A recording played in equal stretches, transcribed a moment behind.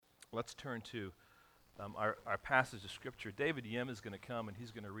Let's turn to our passage of Scripture. David Yim is going to come and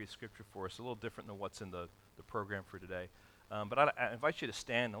he's going to read Scripture for us, a little different than what's in the program for today. But I invite you to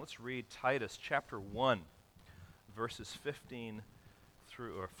stand and let's read Titus chapter 1, verses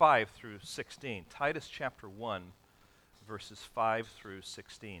 5 through 16. Titus chapter 1, verses 5 through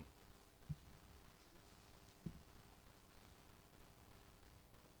 16.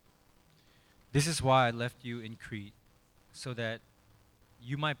 This is why I left you in Crete, so that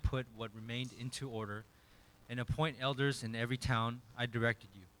you might put what remained into order and appoint elders in every town I directed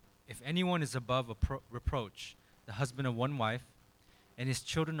you. If anyone is above reproach, the husband of one wife, and his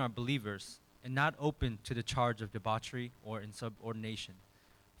children are believers, and not open to the charge of debauchery or insubordination.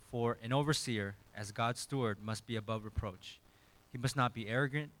 For an overseer, as God's steward, must be above reproach. He must not be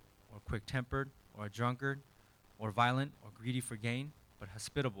arrogant, or quick-tempered, or a drunkard, or violent, or greedy for gain, but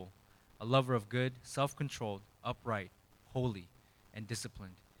hospitable, a lover of good, self-controlled, upright, holy, and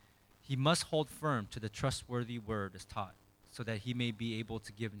disciplined. He must hold firm to the trustworthy word as taught, so that he may be able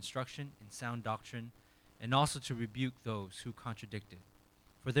to give instruction in sound doctrine, and also to rebuke those who contradict it.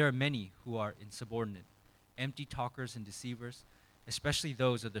 For there are many who are insubordinate, empty talkers and deceivers, especially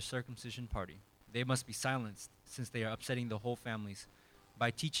those of the circumcision party. They must be silenced, since they are upsetting the whole families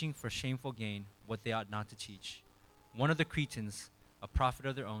by teaching for shameful gain what they ought not to teach. One of the Cretans, a prophet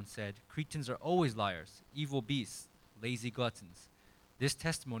of their own, said, "Cretans are always liars, evil beasts, lazy gluttons." This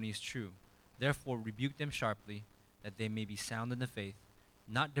testimony is true. Therefore rebuke them sharply, that they may be sound in the faith,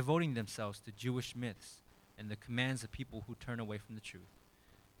 not devoting themselves to Jewish myths and the commands of people who turn away from the truth.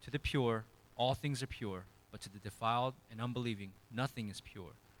 To the pure, all things are pure, but to the defiled and unbelieving, nothing is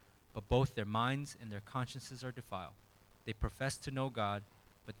pure. But both their minds and their consciences are defiled. They profess to know God,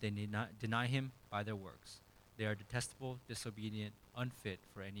 but they deny him by their works. They are detestable, disobedient, unfit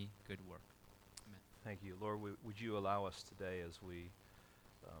for any good work. Amen. Thank you. Lord, would you allow us today as we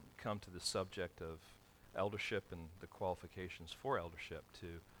come to the subject of eldership and the qualifications for eldership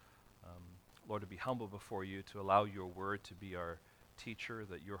to, Lord, to be humble before you, to allow your word to be our teacher,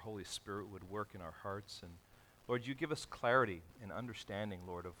 that your Holy Spirit would work in our hearts. And Lord, you give us clarity and understanding,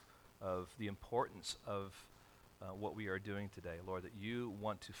 Lord, of the importance of what we are doing today. Lord, that you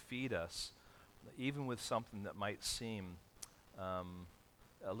want to feed us, even with something that might seem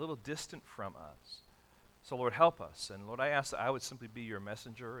a little distant from us. So Lord, help us. And Lord, I ask that I would simply be your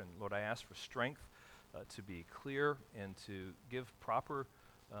messenger. And Lord, I ask for strength to be clear and to give proper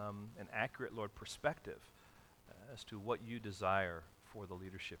and accurate, Lord, perspective as to what you desire for the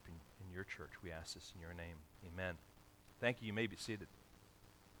leadership in your church. We ask this in your name. Amen. Thank you. You may be seated.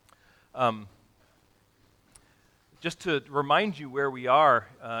 Just to remind you where we are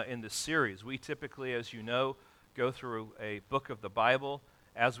in this series, we typically, as you know, go through a book of the Bible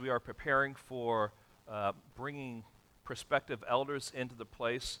as we are preparing for bringing prospective elders into the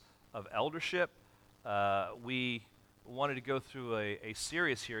place of eldership. We wanted to go through a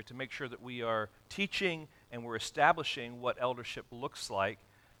series here to make sure that we are teaching and we're establishing what eldership looks like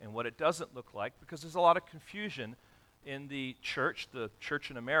and what it doesn't look like, because there's a lot of confusion in the church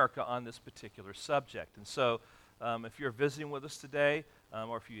in America, on this particular subject. And so if you're visiting with us today,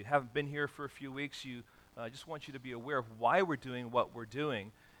 or if you haven't been here for a few weeks, I just want you to be aware of why we're doing what we're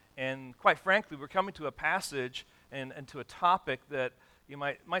doing. And quite frankly, we're coming to a passage and to a topic that you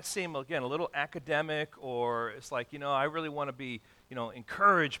might seem, again, a little academic, or it's like, I really want to be,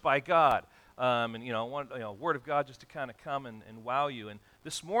 encouraged by God. And, I want, Word of God just to kind of come and wow you. And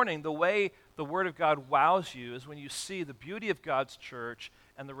this morning, the way the Word of God wows you is when you see the beauty of God's church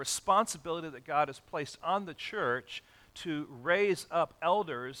and the responsibility that God has placed on the church to raise up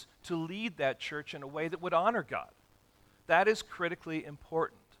elders to lead that church in a way that would honor God. That is critically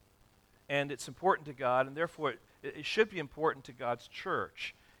important. And it's important to God, and therefore it should be important to God's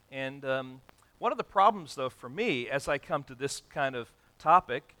church. And one of the problems, though, for me, as I come to this kind of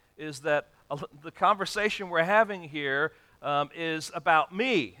topic, is that the conversation we're having here is about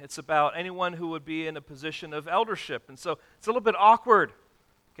me. It's about anyone who would be in a position of eldership. And so it's a little bit awkward,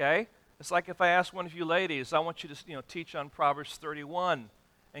 okay? It's like if I ask one of you ladies, I want you to teach on Proverbs 31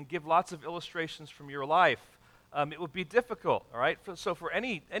 and give lots of illustrations from your life. It would be difficult, all right? So for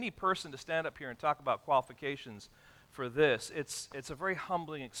any person to stand up here and talk about qualifications for this, it's a very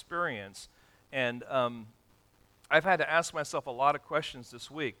humbling experience. And I've had to ask myself a lot of questions this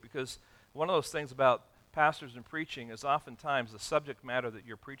week, because one of those things about pastors and preaching is oftentimes the subject matter that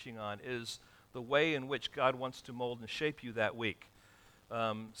you're preaching on is the way in which God wants to mold and shape you that week.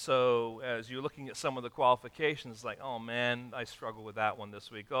 So as you're looking at some of the qualifications, like, oh man, I struggle with that one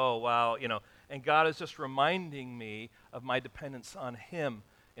this week. Oh, wow, and God is just reminding me of my dependence on Him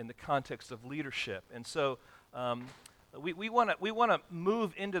in the context of leadership. And so We want to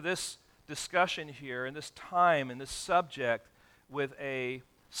move into this discussion here, in this time, in this subject, with a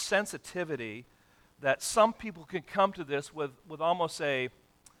sensitivity that some people can come to this with almost a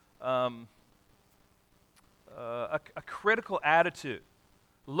critical attitude,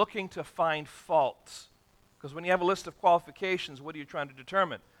 looking to find faults. Because when you have a list of qualifications, what are you trying to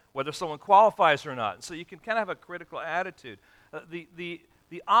determine? Whether someone qualifies or not. And so you can kind of have a critical attitude. The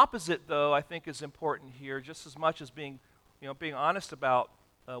opposite, though, I think is important here, just as much as being honest about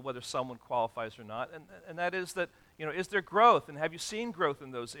whether someone qualifies or not. And that is that, is there growth? And have you seen growth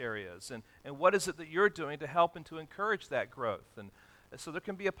in those areas? And what is it that you're doing to help and to encourage that growth? And so there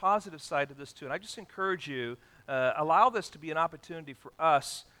can be a positive side to this, too. And I just encourage you, allow this to be an opportunity for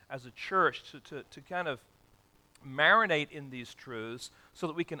us as a church to kind of marinate in these truths so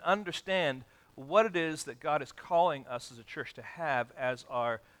that we can understand what it is that God is calling us as a church to have as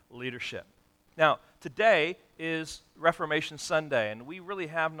our leadership. Now, today is Reformation Sunday, and we really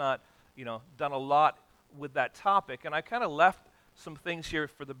have not, done a lot with that topic, and I kind of left some things here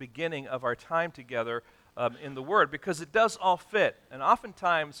for the beginning of our time together in the Word, because it does all fit. And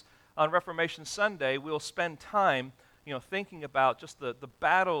oftentimes on Reformation Sunday, we'll spend time thinking about just the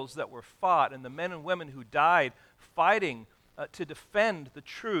battles that were fought and the men and women who died fighting to defend the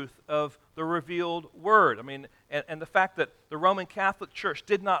truth of the revealed Word. I mean, and the fact that the Roman Catholic Church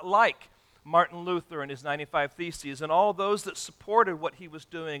did not like Martin Luther and his 95 Theses and all those that supported what he was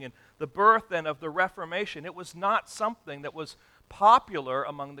doing, and the birth then of the Reformation. It was not something that was popular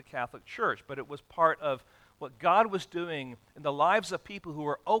among the Catholic Church, but it was part of what God was doing in the lives of people who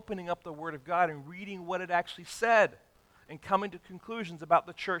were opening up the Word of God and reading what it actually said and coming to conclusions about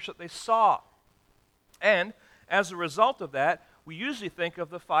the church that they saw. And as a result of that, we usually think of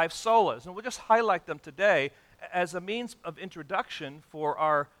the 5 solas, and we'll just highlight them today as a means of introduction for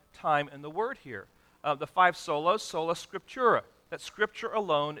our time in the Word here. The 5 solas, sola scriptura, that Scripture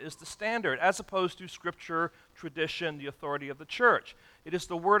alone is the standard, as opposed to Scripture, tradition, the authority of the church. It is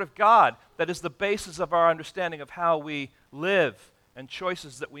the Word of God that is the basis of our understanding of how we live and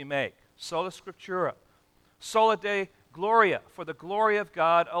choices that we make. Sola scriptura. Sola Dei Gloria, for the glory of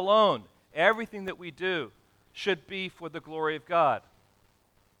God alone. Everything that we do should be for the glory of God.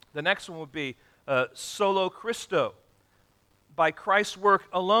 The next one would be Solo Christo. By Christ's work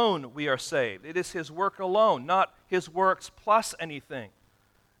alone we are saved. It is His work alone, not His works plus anything.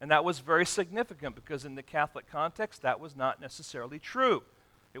 And that was very significant because in the Catholic context, that was not necessarily true.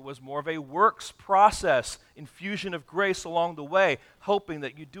 It was more of a works process, infusion of grace along the way, hoping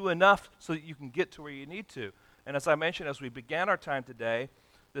that you do enough so that you can get to where you need to. And as I mentioned, as we began our time today,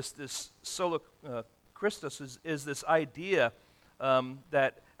 this Sola Christus is this idea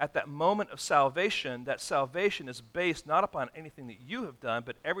that at that moment of salvation, that salvation is based not upon anything that you have done,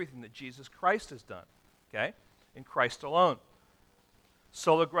 but everything that Jesus Christ has done, okay? In Christ alone.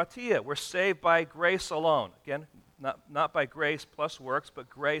 Sola Gratia, we're saved by grace alone. Again, not by grace plus works, but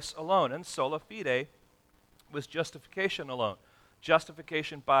grace alone. And Sola Fide was justification alone.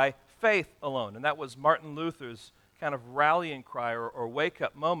 Justification by faith alone. And that was Martin Luther's kind of rallying cry or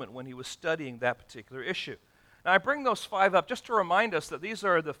wake-up moment when he was studying that particular issue. Now, I bring those 5 up just to remind us that these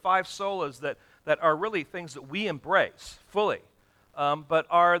are the 5 solas that are really things that we embrace fully, but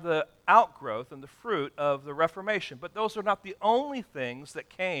are the outgrowth and the fruit of the Reformation. But those are not the only things that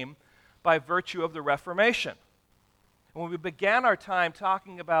came by virtue of the Reformation. And when we began our time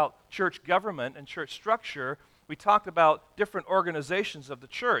talking about church government and church structure, we talked about different organizations of the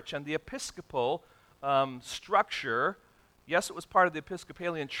church, and the Episcopal structure. Yes, it was part of the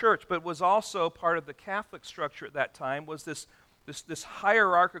Episcopalian Church, but it was also part of the Catholic structure at that time, was this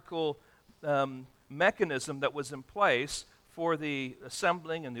hierarchical mechanism that was in place for the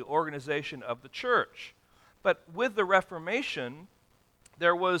assembling and the organization of the church. But with the Reformation,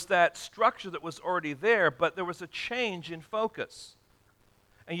 there was that structure that was already there, but there was a change in focus.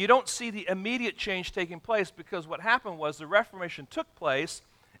 And you don't see the immediate change taking place because what happened was the Reformation took place,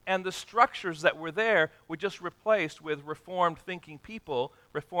 and the structures that were there were just replaced with Reformed thinking people,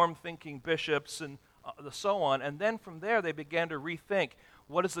 Reformed thinking bishops, and so on. And then from there, they began to rethink,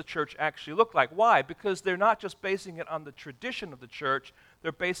 what does the church actually look like? Why? Because they're not just basing it on the tradition of the church,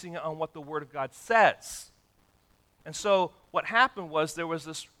 they're basing it on what the Word of God says. And so what happened was there was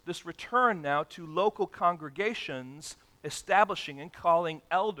this return now to local congregations establishing and calling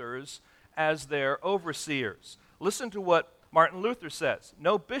elders as their overseers. Listen to what Martin Luther says.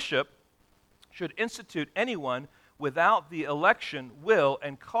 No bishop should institute anyone without the election, will,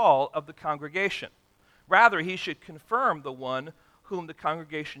 and call of the congregation. Rather, he should confirm the one whom the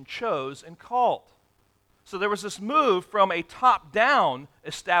congregation chose and called. So there was this move from a top-down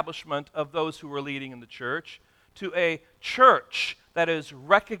establishment of those who were leading in the church to a church that is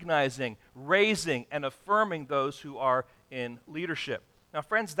recognizing, raising, and affirming those who are in leadership. Now,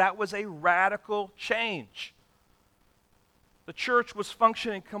 friends, that was a radical change. The church was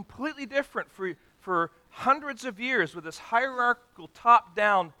functioning completely different for hundreds of years with this hierarchical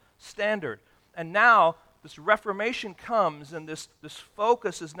top-down standard. And now this Reformation comes, and this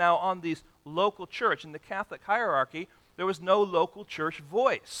focus is now on these local church. In the Catholic hierarchy, there was no local church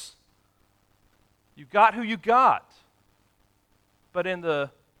voice. You got who you got. But in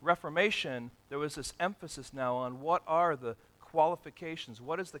the Reformation, there was this emphasis now on what are the qualifications,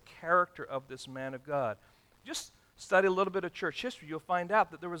 what is the character of this man of God. Just study a little bit of church history, you'll find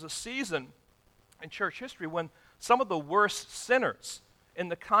out that there was a season in church history when some of the worst sinners in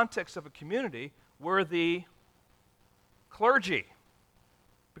the context of a community were the clergy,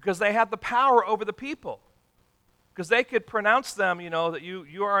 because they had the power over the people, because they could pronounce them, that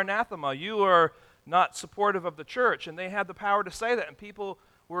you are anathema, you are not supportive of the church, and they had the power to say that, and people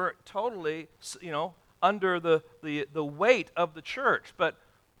were totally, under the weight of the church. But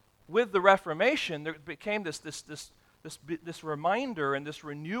with the Reformation, there became this reminder and this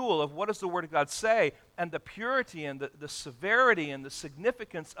renewal of what does the Word of God say, and the purity and the severity and the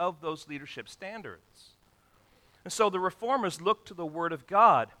significance of those leadership standards. And so the Reformers looked to the Word of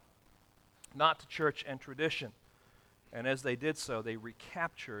God, not to church and tradition. And as they did so, they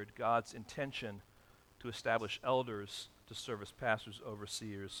recaptured God's intention to establish elders to serve as pastors,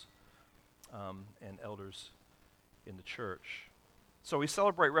 overseers, and elders in the church. So we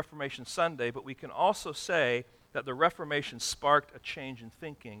celebrate Reformation Sunday, but we can also say that the Reformation sparked a change in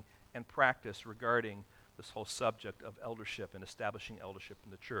thinking and practice regarding this whole subject of eldership and establishing eldership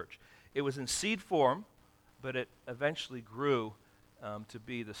in the church. It was in seed form, but it eventually grew to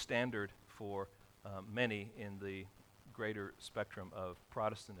be the standard for many in the greater spectrum of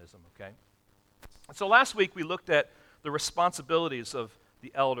Protestantism, okay? And so last week we looked at the responsibilities of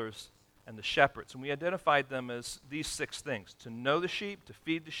the elders and the shepherds, and we identified them as these 6 things: to know the sheep, to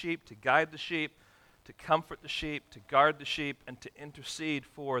feed the sheep, to guide the sheep, to comfort the sheep, to guard the sheep, and to intercede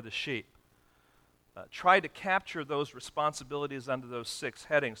for the sheep. Try to capture those responsibilities under those 6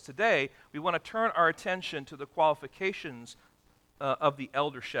 headings. Today, we want to turn our attention to the qualifications of the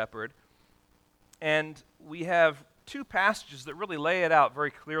elder shepherd, and we have 2 passages that really lay it out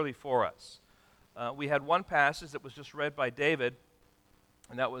very clearly for us. We had one passage that was just read by David,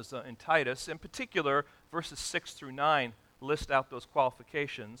 and that was in Titus. In particular, verses 6 through 9 list out those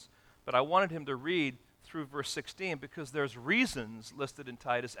qualifications, but I wanted him to read through verse 16 because there's reasons listed in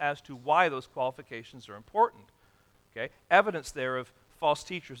Titus as to why those qualifications are important. Okay? Evidence there of false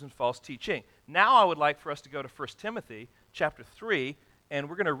teachers and false teaching. Now I would like for us to go to 1 Timothy chapter 3, and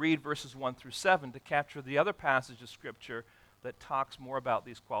we're going to read verses 1 through 7 to capture the other passage of Scripture that talks more about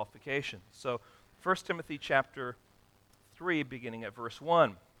these qualifications. So 1 Timothy chapter 3, beginning at verse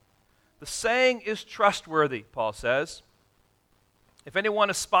 1. The saying is trustworthy, Paul says. If anyone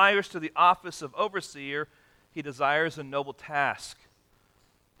aspires to the office of overseer, he desires a noble task.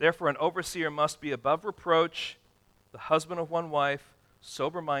 Therefore, an overseer must be above reproach, the husband of one wife,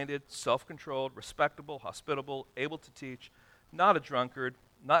 sober-minded, self-controlled, respectable, hospitable, able to teach, not a drunkard,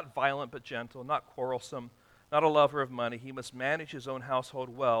 not violent but gentle, not quarrelsome, not a lover of money. He must manage his own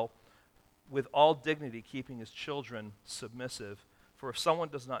household well, with all dignity, keeping his children submissive. For if someone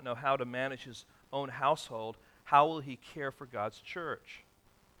does not know how to manage his own household, how will he care for God's church?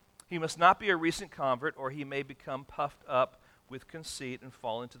 He must not be a recent convert, or he may become puffed up with conceit and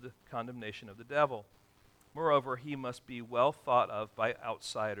fall into the condemnation of the devil. Moreover, he must be well thought of by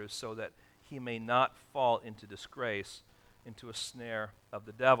outsiders, so that he may not fall into disgrace, into a snare of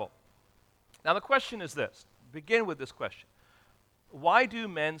the devil. Now the question is this. Begin with this question. Why do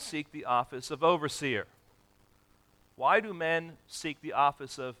men seek the office of overseer? Why do men seek the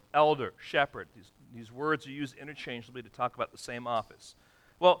office of elder, shepherd? These words are used interchangeably to talk about the same office.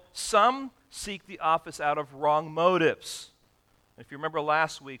 Well, some seek the office out of wrong motives. If you remember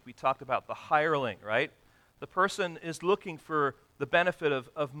last week, we talked about the hireling, right? The person is looking for the benefit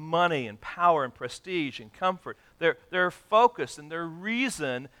of money and power and prestige and comfort. Their focus and their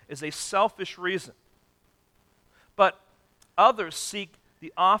reason is a selfish reason. But others seek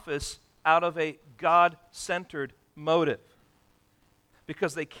the office out of a God-centered motive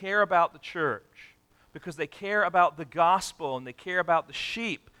because they care about the church, because they care about the gospel and they care about the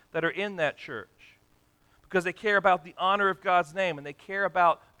sheep that are in that church, because they care about the honor of God's name and they care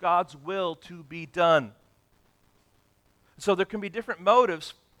about God's will to be done. So there can be different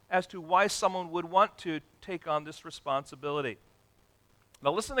motives as to why someone would want to take on this responsibility.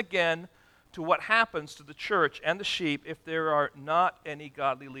 Now listen again to what happens to the church and the sheep if there are not any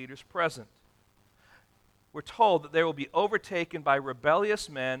godly leaders present. we're told that they will be overtaken by rebellious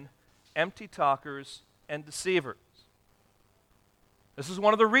men, empty talkers, and deceivers. This is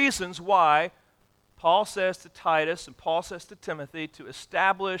one of the reasons why Paul says to Titus and Paul says to Timothy to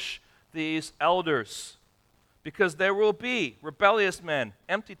establish these elders, because there will be rebellious men,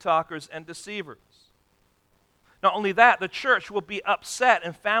 empty talkers, and deceivers. Not only that, the church will be upset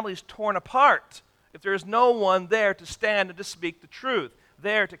and families torn apart if there is no one there to stand and to speak the truth,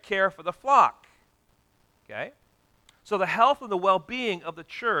 there to care for the flock. Okay? So the health and the well-being of the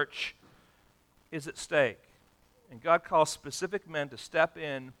church is at stake. And God calls specific men to step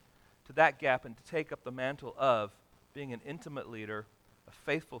in to that gap and to take up the mantle of being an intimate leader, a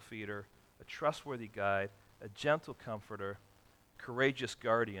faithful feeder, a trustworthy guide, a gentle comforter, courageous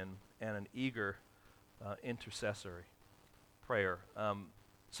guardian, and an eager intercessory prayer.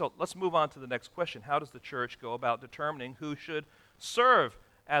 So let's move on to the next question. How does the church go about determining who should serve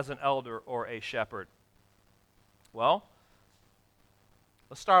as an elder or a shepherd? Well,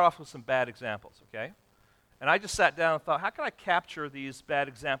 let's start off with some bad examples, okay? And I just sat down and thought, how can I capture these bad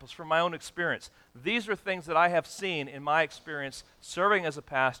examples from my own experience? These are things that I have seen in my experience serving as a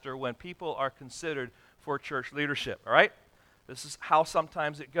pastor when people are considered for church leadership, all right? This is how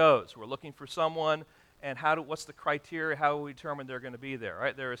sometimes it goes. We're looking for someone, and what's the criteria? How do we determine they're going to be there,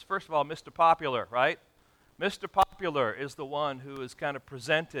 right? There is, first of all, Mr. Popular, right? Mr. Popular is the one who is kind of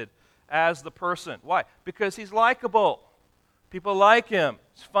presented as the person. Why? Because he's likable. People like him.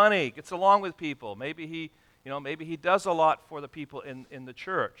 He's funny, gets along with people. Maybe he does a lot for the people in the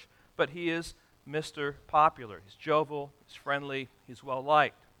church. But he is Mr. Popular. He's jovial, he's friendly, he's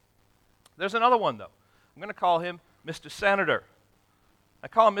well-liked. There's another one, though. I'm going to call him Mr. Senator. I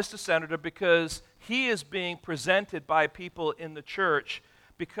call him Mr. Senator because he is being presented by people in the church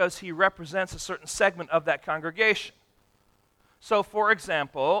because he represents a certain segment of that congregation. So, for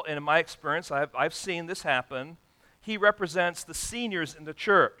example, in my experience, I've seen this happen. He represents the seniors in the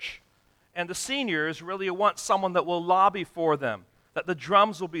church. And the seniors really want someone that will lobby for them, that the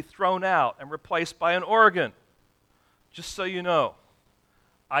drums will be thrown out and replaced by an organ. Just so you know,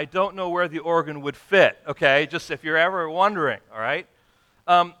 I don't know where the organ would fit, okay? Just if you're ever wondering, all right?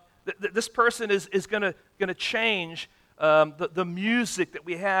 This person is going to change the music that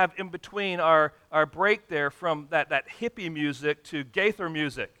we have in between our break there from that hippie music to Gaither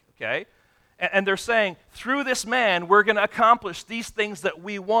music, okay? And they're saying, through this man, we're going to accomplish these things that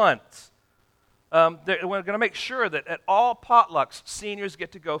we want. We're going to make sure that at all potlucks, seniors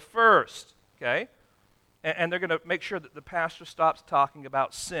get to go first, okay? And they're going to make sure that the pastor stops talking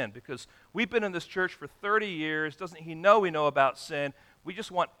about sin, because we've been in this church for 30 years. Doesn't he know we know about sin? We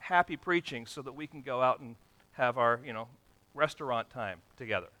just want happy preaching so that we can go out and have our, restaurant time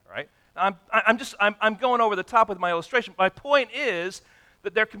together, right? I'm going over the top with my illustration. My point is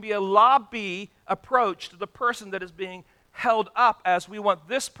that there can be a lobby approach to the person that is being held up as we want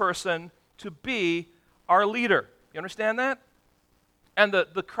this person to be our leader. You understand that? And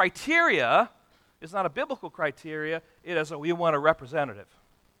the criteria is not a biblical criteria. It is we want a representative.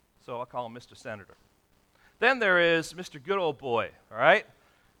 So I'll call him Mr. Senator. Then there is Mr. Good Old Boy, all right?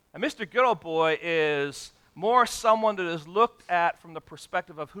 And Mr. Good Old Boy is more someone that is looked at from the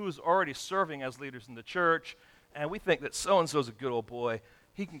perspective of who is already serving as leaders in the church, and we think that so-and-so is a good old boy.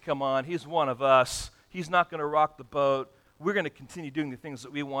 He can come on. He's one of us. He's not going to rock the boat. We're going to continue doing the things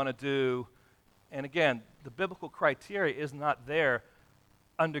that we want to do. And again, the biblical criteria is not there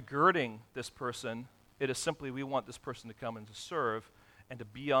undergirding this person. It is simply we want this person to come and to serve and to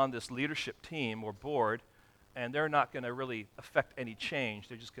be on this leadership team or board, and they're not going to really affect any change.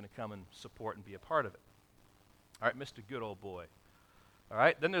 They're just going to come and support and be a part of it. All right, Mr. Good Old Boy. All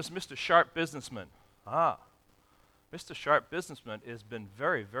right, then there's Mr. Sharp Businessman. Mr. Sharp Businessman has been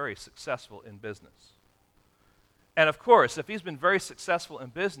very, very successful in business. And of course, if he's been very successful in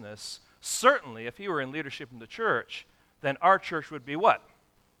business, certainly if he were in leadership in the church, then our church would be what?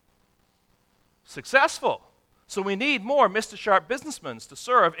 Successful. So we need more Mr. Sharp Businessmen to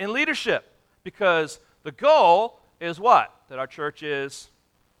serve in leadership, because the goal is what? That our church is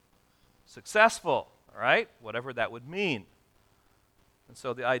successful, all right? Whatever that would mean. And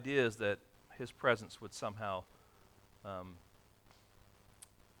so the idea is that his presence would somehow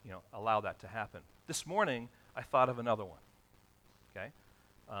allow that to happen. This morning, I thought of another one, okay?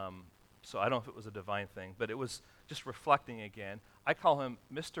 So I don't know if it was a divine thing, but it was just reflecting again. I call him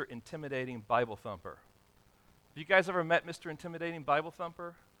Mr. Intimidating Bible Thumper. Have you guys ever met Mr. Intimidating Bible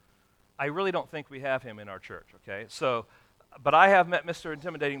Thumper? I really don't think we have him in our church, okay? So, but I have met Mr.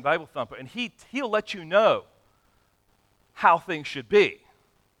 Intimidating Bible Thumper, and he'll let you know how things should be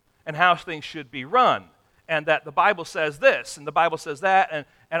and how things should be run, and that the Bible says this and the Bible says that,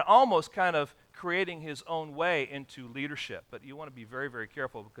 and almost kind of creating his own way into leadership. But you want to be very, very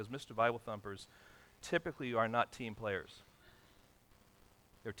careful because Mr. Bible Thumpers typically are not team players.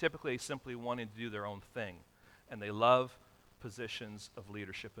 They're typically simply wanting to do their own thing. And they love positions of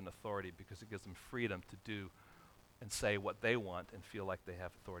leadership and authority because it gives them freedom to do and say what they want and feel like they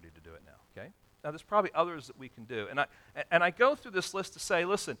have authority to do it now, okay? Now, there's probably others that we can do. And I go through this list to say,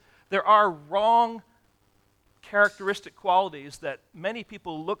 listen, there are wrong characteristic qualities that many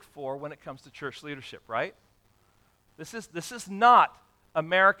people look for when it comes to church leadership, right? This is not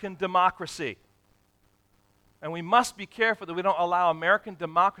American democracy. And we must be careful that we don't allow American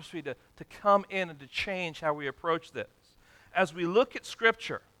democracy to come in and to change how we approach this. As we look at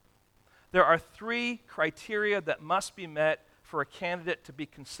Scripture, there are 3 criteria that must be met for a candidate to be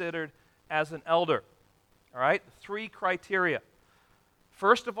considered as an elder. All right? 3 criteria.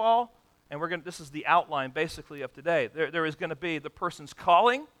 First of all, and this is the outline basically of today, there is going to be the person's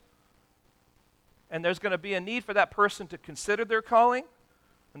calling, and there's going to be a need for that person to consider their calling,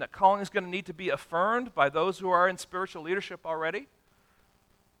 and that calling is going to need to be affirmed by those who are in spiritual leadership already.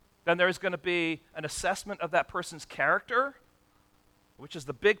 Then there's going to be an assessment of that person's character, which is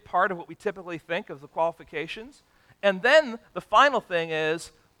the big part of what we typically think of the qualifications. And then the final thing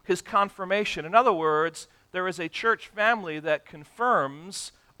is his confirmation. In other words, there is a church family that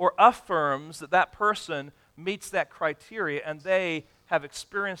confirms or affirms that that person meets that criteria and they have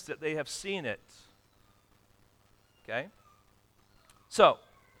experienced it, they have seen it. Okay? So,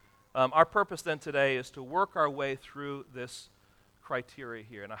 our purpose then today is to work our way through this criteria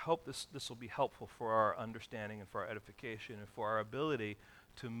here, and I hope this will be helpful for our understanding and for our edification and for our ability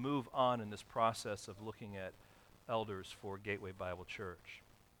to move on in this process of looking at elders for Gateway Bible Church.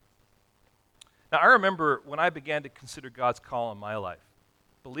 Now, I remember when I began to consider God's call in my life.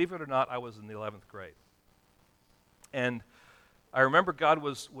 Believe it or not, I was in the 11th grade. And I remember God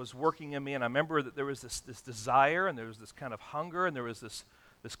was working in me, and I remember that there was this desire, and there was this kind of hunger, and there was this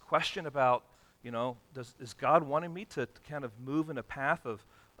question about, is God wanting me to kind of move in a path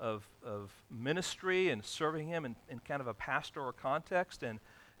of ministry and serving Him in kind of a pastoral context? And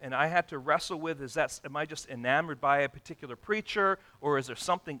I had to wrestle with, am I just enamored by a particular preacher, or is there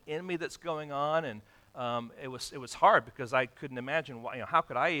something in me that's going on? And it was hard because I couldn't imagine, how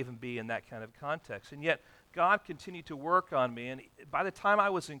could I even be in that kind of context? And yet, God continued to work on me, and by the time I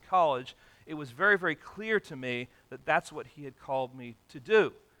was in college, it was very, very clear to me that that's what He had called me to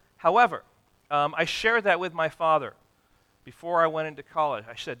do. However, I shared that with my father before I went into college.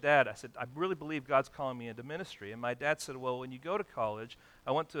 I said, Dad, I really believe God's calling me into ministry. And my dad said, well, when you go to college,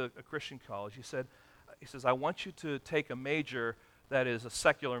 I went to a Christian college. He says, I want you to take a major that is a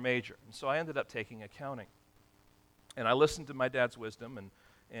secular major. And so I ended up taking accounting. And I listened to my dad's wisdom,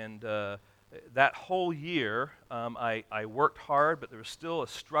 and that whole year, I worked hard, but there was still a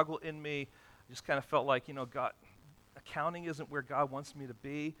struggle in me. I just kind of felt like, God, accounting isn't where God wants me to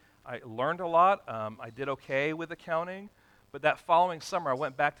be. I learned a lot. I did okay with accounting. But that following summer, I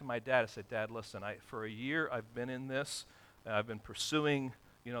went back to my dad. I said, Dad, listen, for a year I've been in this. I've been pursuing,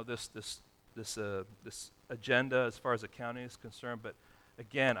 this agenda as far as accounting is concerned. But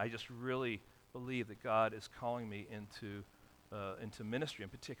again, I just really believe that God is calling me into ministry, in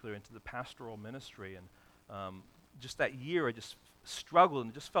particular into the pastoral ministry. And just that year, I just struggled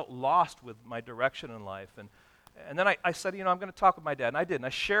and just felt lost with my direction in life. And then I said, I'm going to talk with my dad. And I did. And I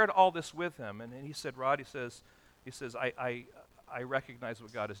shared all this with him. And he said, Rod, he says, I recognize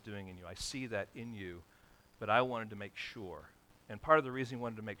what God is doing in you. I see that in you. But I wanted to make sure. And part of the reason he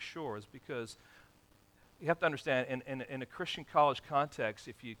wanted to make sure is because you have to understand, in a Christian college context,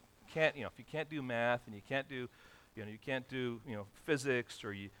 if you can't do math and you can't do physics,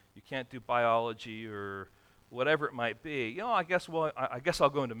 or you can't do biology or whatever it might be, I guess I'll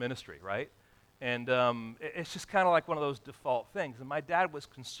go into ministry, right? And it's just kind of like one of those default things. And my dad was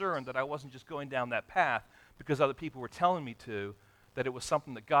concerned that I wasn't just going down that path because other people were telling me to, that it was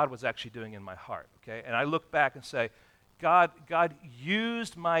something that God was actually doing in my heart, okay? And I look back and say, God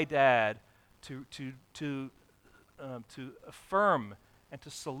used my dad to affirm and to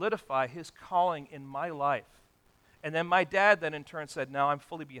solidify His calling in my life. And then my dad then in turn said, now I'm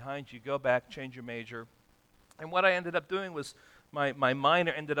fully behind you. Go back, change your major. And what I ended up doing was my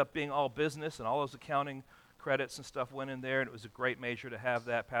minor ended up being all business, and all those accounting credits and stuff went in there, and it was a great major to have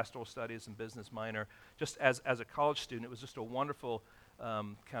that, pastoral studies and business minor. Just as a college student, it was just a wonderful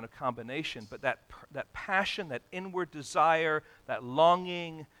kind of combination. But that passion, that inward desire, that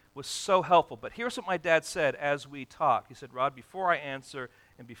longing was so helpful. But here's what my dad said as we talked. He said, Rod, before I answer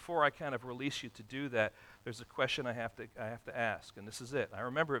and before I kind of release you to do that, there's a question I have to ask, and this is it. I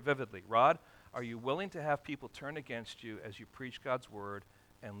remember it vividly. Rod, are you willing to have people turn against you as you preach God's word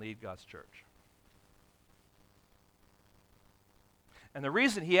and lead God's church? And the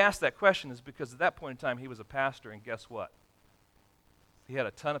reason he asked that question is because at that point in time he was a pastor, and guess what? He had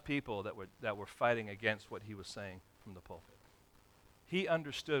a ton of people that were fighting against what he was saying from the pulpit. He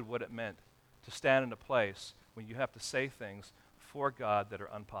understood what it meant to stand in a place when you have to say things for God that are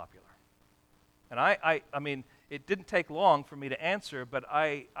unpopular. And I mean, it didn't take long for me to answer, but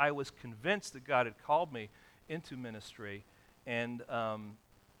I was convinced that God had called me into ministry. And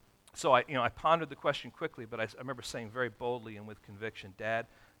so I pondered the question quickly, but I remember saying very boldly and with conviction, Dad,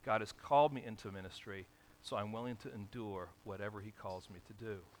 God has called me into ministry, so I'm willing to endure whatever he calls me to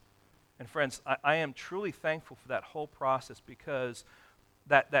do. And friends, I am truly thankful for that whole process, because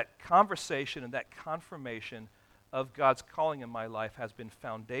that conversation and that confirmation of God's calling in my life has been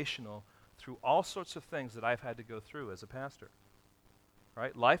foundational through all sorts of things that I've had to go through as a pastor.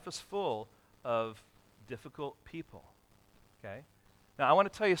 Right? Life is full of difficult people. Okay? Now, I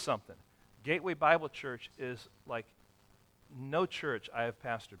want to tell you something. Gateway Bible Church is like no church I have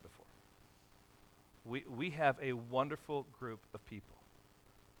pastored before. We have a wonderful group of people.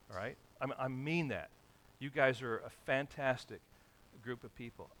 All right? I mean that. You guys are a fantastic group of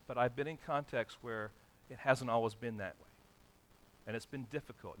people. But I've been in contexts where it hasn't always been that way. And it's been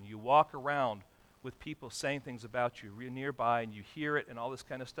difficult. And you walk around with people saying things about you nearby, and you hear it and all this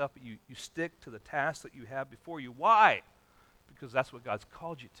kind of stuff, but you stick to the task that you have before you. Why? Because that's what God's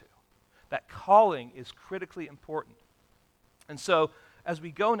called you to. That calling is critically important. And so, as we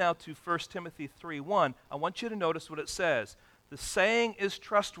go now to 1 Timothy 3:1, I want you to notice what it says. The saying is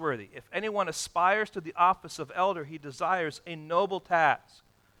trustworthy. If anyone aspires to the office of elder, he desires a noble task.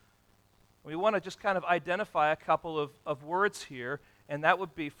 We want to just kind of identify a couple of words here, and that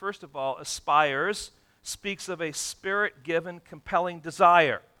would be, first of all, aspires, speaks of a spirit-given, compelling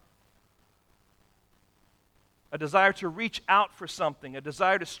desire. A desire to reach out for something, a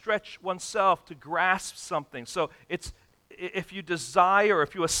desire to stretch oneself to grasp something. So it's, if you desire,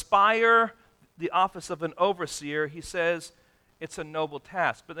 if you aspire the office of an overseer, he says it's a noble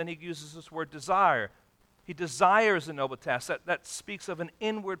task. But then he uses this word desire. He desires a noble task. That speaks of an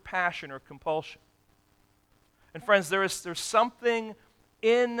inward passion or compulsion. And friends, there's something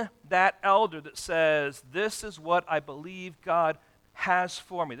in that elder that says, this is what I believe God has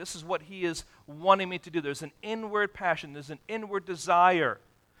for me. This is what he is wanting me to do. There's an inward passion. There's an inward desire.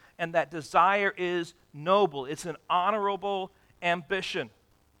 And that desire is noble. It's an honorable ambition.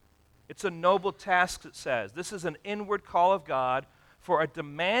 It's a noble task, it says. This is an inward call of God for a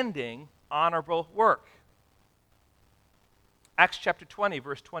demanding, honorable work. Acts chapter 20,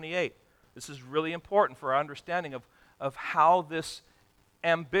 verse 28. This is really important for our understanding of how this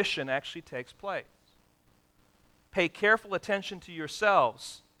ambition actually takes place. Pay careful attention to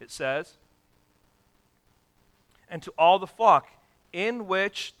yourselves, it says, and to all the flock in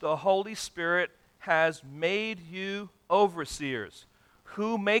which the Holy Spirit has made you overseers.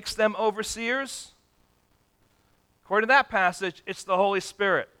 Who makes them overseers? According to that passage, it's the Holy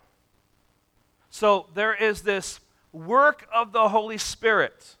Spirit. So there is this work of the Holy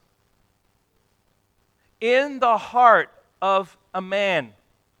Spirit in the heart of a man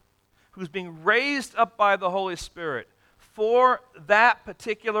who's being raised up by the Holy Spirit for that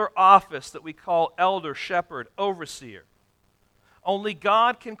particular office that we call elder, shepherd, overseer. Only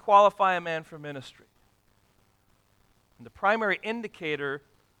God can qualify a man for ministry. And the primary indicator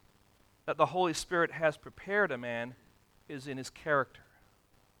that the Holy Spirit has prepared a man is in his character.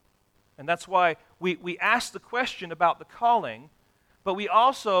 And that's why we ask the question about the calling, but we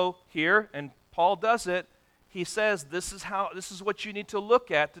also here, and Paul does it, he says this is what you need to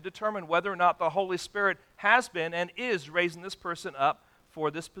look at to determine whether or not the Holy Spirit has been and is raising this person up for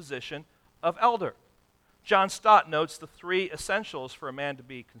this position of elder. John Stott notes the three essentials for a man to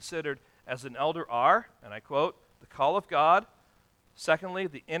be considered as an elder are, and I quote, the call of God. Secondly,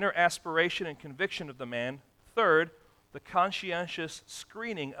 the inner aspiration and conviction of the man. Third, the conscientious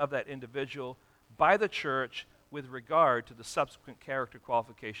screening of that individual by the church with regard to the subsequent character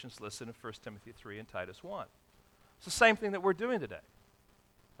qualifications listed in 1 Timothy 3 and Titus 1. It's the same thing that we're doing today.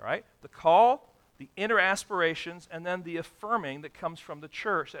 All right? The call, the inner aspirations, and then the affirming that comes from the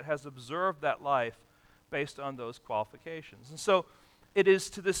church that has observed that life based on those qualifications. And so it is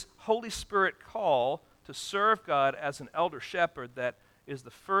to this Holy Spirit call to serve God as an elder shepherd that is the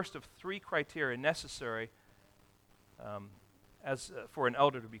first of three criteria necessary for an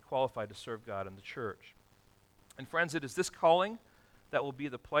elder to be qualified to serve God in the church. And friends, it is this calling that will be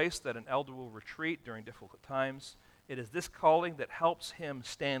the place that an elder will retreat during difficult times. It is this calling that helps him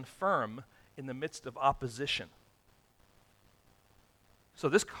stand firm in the midst of opposition. So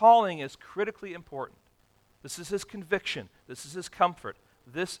this calling is critically important. This is his conviction. This is his comfort.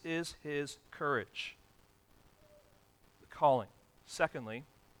 This is his courage. The calling. Secondly,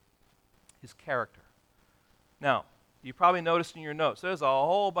 his character. Now, you probably noticed in your notes, there's a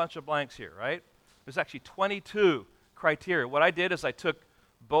whole bunch of blanks here, right? There's actually 22 criteria. What I did is I took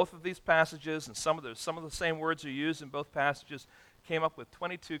both of these passages, and some of the same words are used in both passages, came up with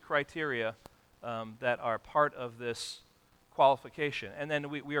 22 criteria that are part of this qualification. And then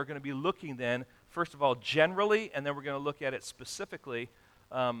we are going to be looking then, first of all, generally, and then we're going to look at it specifically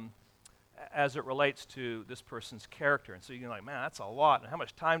as it relates to this person's character. And so you're like, man, that's a lot, and how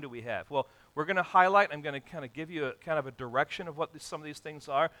much time do we have? Well, we're going to highlight, I'm going to kind of give you a direction of what some of these things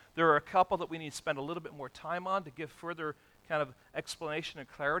are. There are a couple that we need to spend a little bit more time on to give further kind of explanation and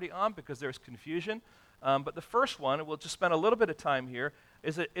clarity on because there's confusion. But the first one, and we'll just spend a little bit of time here,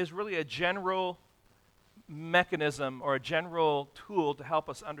 is really a general mechanism or a general tool to help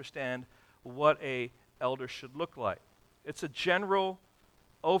us understand what a elder should look like. It's a general,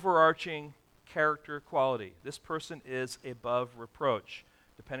 overarching character quality. This person is above reproach.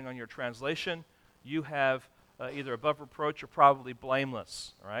 Depending on your translation, you have either above reproach or probably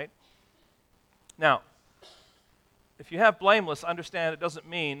blameless, all right? Now, if you have blameless, understand it doesn't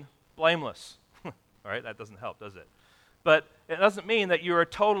mean blameless. All right, that doesn't help, does it? But it doesn't mean that you are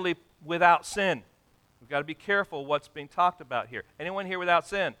totally without sin. We've got to be careful what's being talked about here. Anyone here without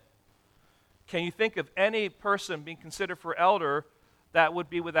sin? Can you think of any person being considered for elder that would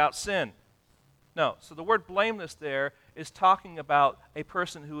be without sin? No. So the word blameless there is talking about a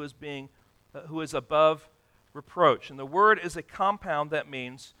person who is above reproach. And the word is a compound that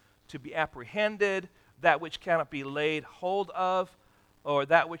means to be apprehended, that which cannot be laid hold of, or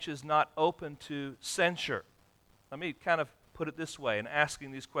that which is not open to censure. Let me kind of put it this way in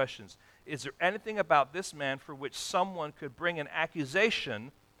asking these questions. Is there anything about this man for which someone could bring an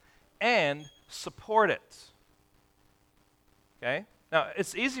accusation and support it? Okay? Now,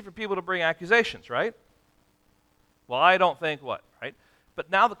 it's easy for people to bring accusations, right? Well, I don't think what, right? But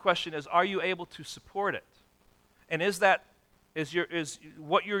now the question is, are you able to support it? And is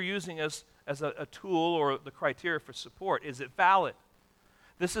what you're using as a tool or the criteria for support, is it valid?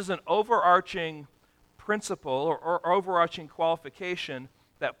 This is an overarching principle or overarching qualification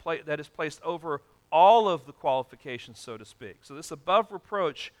that is placed over all of the qualifications, so to speak. So this above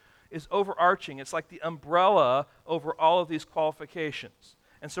reproach is overarching. It's like the umbrella over all of these qualifications.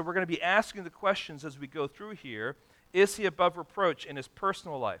 And so we're going to be asking the questions as we go through here. Is he above reproach in his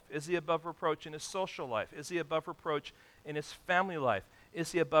personal life? Is he above reproach in his social life? Is he above reproach in his family life?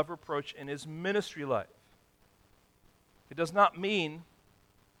 Is he above reproach in his ministry life? It does not mean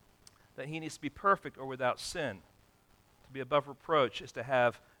that he needs to be perfect or without sin. To be above reproach is to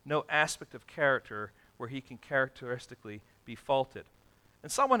have no aspect of character where he can characteristically be faulted.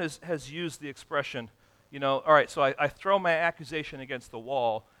 And someone has used the expression, all right, so I throw my accusation against the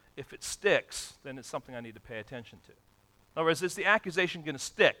wall. If it sticks, then it's something I need to pay attention to. In other words, is the accusation going to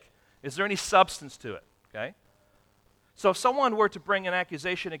stick? Is there any substance to it? Okay? So if someone were to bring an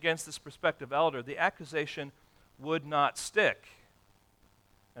accusation against this prospective elder, the accusation would not stick.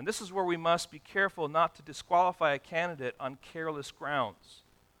 And this is where we must be careful not to disqualify a candidate on careless grounds,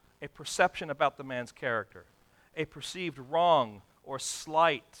 a perception about the man's character, a perceived wrong or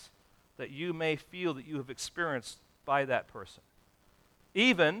slight that you may feel that you have experienced by that person.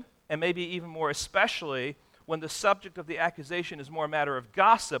 Even, and maybe even more especially, when the subject of the accusation is more a matter of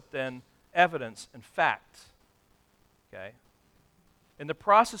gossip than evidence and fact. Okay? In the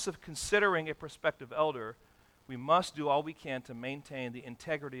process of considering a prospective elder, we must do all we can to maintain the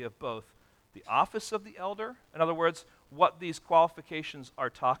integrity of both the office of the elder, in other words, what these qualifications are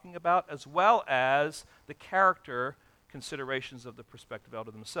talking about, as well as the character considerations of the prospective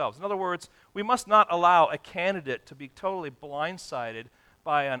elder themselves. In other words, we must not allow a candidate to be totally blindsided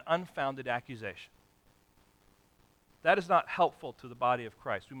by an unfounded accusation. That is not helpful to the body of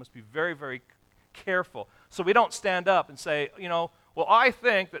Christ. We must be very, very careful so we don't stand up and say, well, I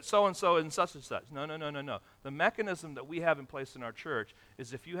think that so-and-so and such and such. No. The mechanism that we have in place in our church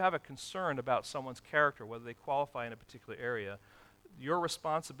is if you have a concern about someone's character, whether they qualify in a particular area, your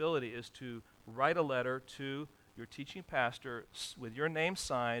responsibility is to write a letter to your teaching pastor with your name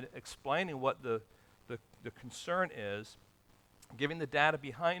signed, explaining what the concern is, giving the data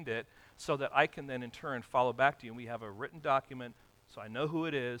behind it, so that I can then in turn follow back to you, and we have a written document so I know who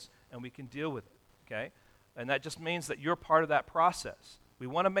it is, and we can deal with it, okay? And that just means that you're part of that process. We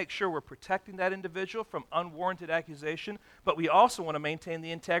want to make sure we're protecting that individual from unwarranted accusation, but we also want to maintain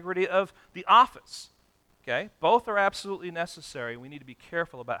the integrity of the office, okay? Both are absolutely necessary. We need to be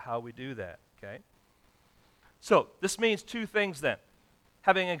careful about how we do that, okay? So this means two things then.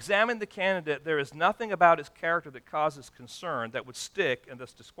 Having examined the candidate, there is nothing about his character that causes concern that would stick and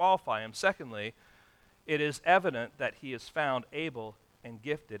thus disqualify him. Secondly, it is evident that he is found able and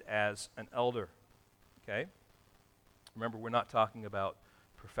gifted as an elder. Okay? Remember, we're not talking about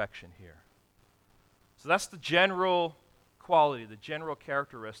perfection here. So that's the general quality, the general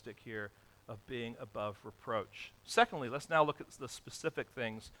characteristic here of being above reproach. Secondly, let's now look at the specific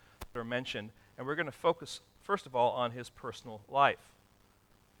things that are mentioned, and we're going to focus, first of all, on his personal life.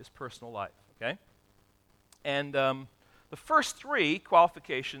 His personal life, okay? And the first three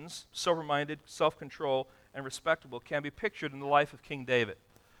qualifications, sober-minded, self-control, and respectable, can be pictured in the life of King David.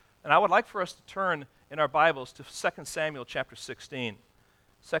 And I would like for us to turn in our Bibles to 2 Samuel chapter 16.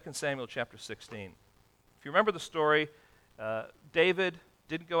 2 Samuel chapter 16. If you remember the story, David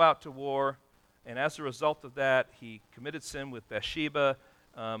didn't go out to war, and as a result of that, he committed sin with Bathsheba.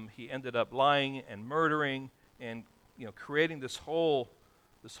 He ended up lying and murdering and creating this whole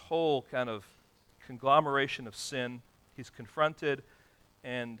kind of conglomeration of sin. He's confronted,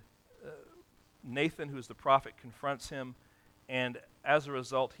 and Nathan, who's the prophet, confronts him, and as a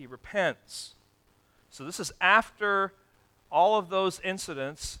result, he repents. So this is after all of those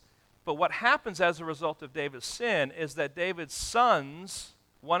incidents, but what happens as a result of David's sin is that David's sons,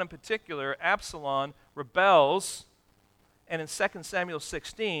 one in particular, Absalom, rebels, and in 2 Samuel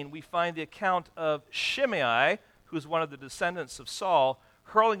 16, we find the account of Shimei, who's one of the descendants of Saul,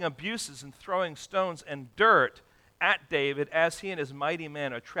 hurling abuses and throwing stones and dirt at David as he and his mighty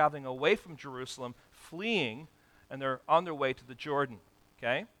men are traveling away from Jerusalem, fleeing, and they're on their way to the Jordan.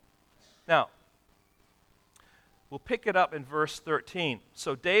 Okay? Now, we'll pick it up in verse 13.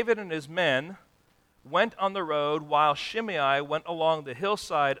 So David and his men went on the road while Shimei went along the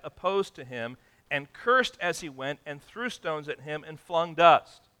hillside opposed to him and cursed as he went and threw stones at him and flung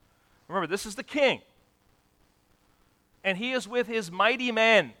dust. Remember, this is the king. And he is with his mighty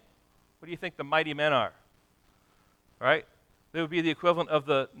men. What do you think the mighty men are? Right? They would be the equivalent of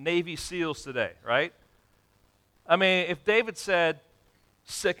the Navy SEALs today, right? I mean, if David said,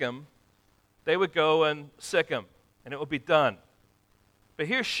 sick him, they would go and sick him, and it would be done. But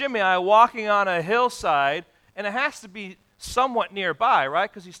here's Shimei walking on a hillside, and it has to be somewhat nearby,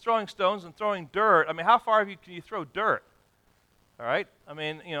 right? Because he's throwing stones and throwing dirt. I mean, how far can you throw dirt? All right? I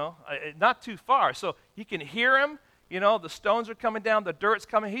mean, not too far. So you can hear him. The stones are coming down, the dirt's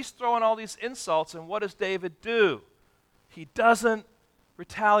coming. He's throwing all these insults, and what does David do? He doesn't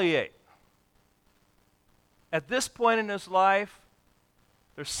retaliate. At this point in his life,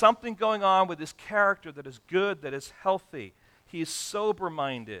 there's something going on with his character that is good, that is healthy. He is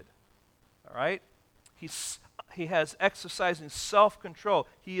sober-minded, all right? He has exercising self-control.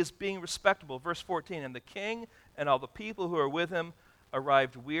 He is being respectable. Verse 14, and the king and all the people who are with him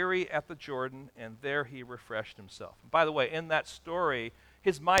arrived weary at the Jordan, and there he refreshed himself. And by the way, in that story,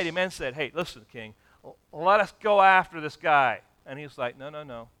 his mighty men said, hey, listen, king, let us go after this guy. And he's like,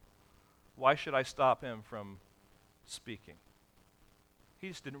 no. Why should I stop him from speaking? He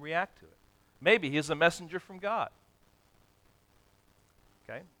just didn't react to it. Maybe he's a messenger from God.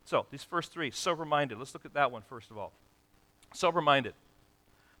 Okay? So, these first three, sober-minded. Let's look at that one first of all. Sober-minded.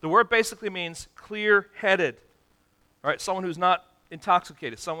 The word basically means clear-headed. All right, someone who's not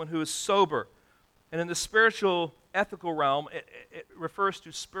intoxicated, someone who is sober. And in the spiritual, ethical realm, it refers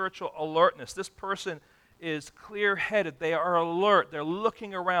to spiritual alertness. This person is clear-headed. They are alert. They're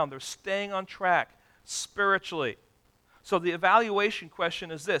looking around. They're staying on track spiritually. So the evaluation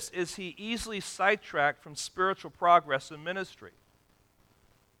question is this: is he easily sidetracked from spiritual progress and ministry?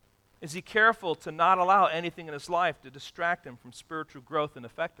 Is he careful to not allow anything in his life to distract him from spiritual growth and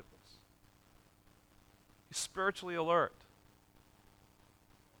effectiveness? He's spiritually alert.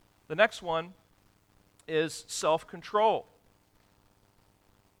 The next one is self-control.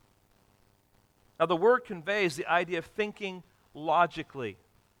 Now, the word conveys the idea of thinking logically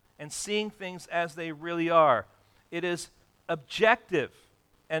and seeing things as they really are. It is objective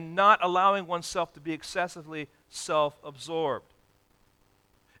and not allowing oneself to be excessively self-absorbed.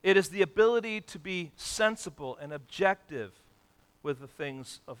 It is the ability to be sensible and objective with the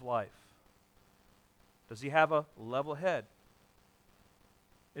things of life. Does he have a level head?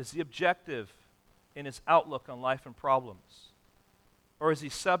 Is he objective in his outlook on life and problems? Or is he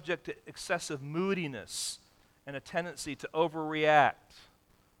subject to excessive moodiness and a tendency to overreact?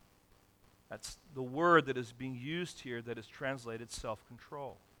 That's the word that is being used here that is translated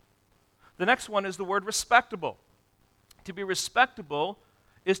self-control. The next one is the word respectable. To be respectable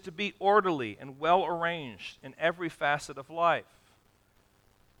is to be orderly and well-arranged in every facet of life.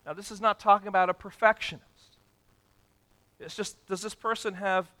 Now, this is not talking about a perfectionist. It's just, does this person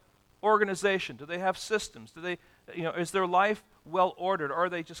have organization? Do they have systems? Is their life well ordered? Or are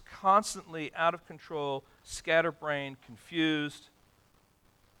they just constantly out of control, scatterbrained, confused?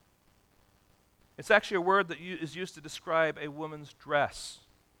 It's actually a word that is used to describe a woman's dress.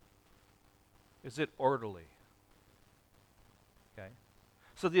 Is it orderly? Okay.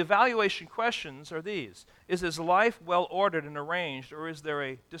 So the evaluation questions are these. Is his life well ordered and arranged, or is there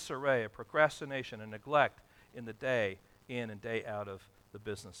a disarray, a procrastination, a neglect in the day in and day out of the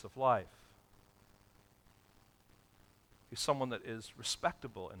business of life? He's someone that is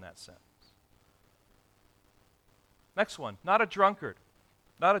respectable in that sense. Next one, not a drunkard.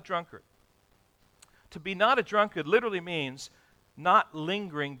 Not a drunkard. To be not a drunkard literally means not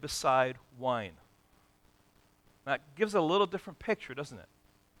lingering beside wine. That gives a little different picture, doesn't it?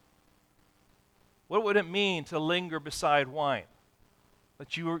 What would it mean to linger beside wine?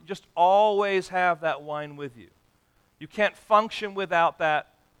 That you just always have that wine with you. You can't function without that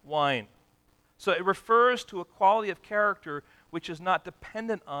wine. So it refers to a quality of character which is not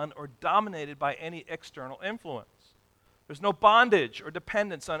dependent on or dominated by any external influence. There's no bondage or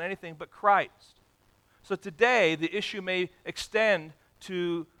dependence on anything but Christ. So today, the issue may extend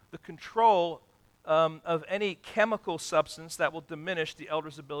to the control of any chemical substance that will diminish the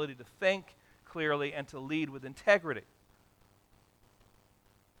elder's ability to think clearly and to lead with integrity.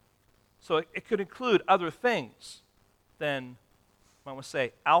 So it could include other things than, I want to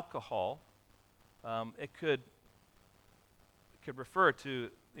say, alcohol. It could refer to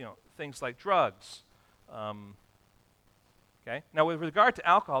things like drugs. Okay? Now, with regard to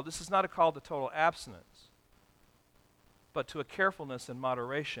alcohol, this is not a call to total abstinence, but to a carefulness and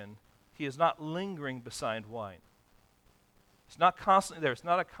moderation. He is not lingering beside wine. It's not constantly there. It's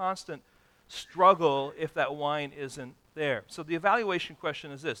not a constant struggle if that wine isn't there. So the evaluation question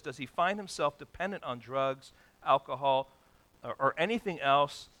is this: does he find himself dependent on drugs, alcohol, or anything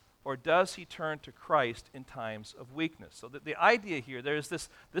else, or does he turn to Christ in times of weakness? So the idea here, there's this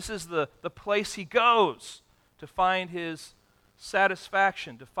is the place he goes to find his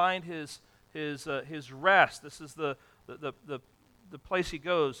satisfaction, to find his rest. This is the place he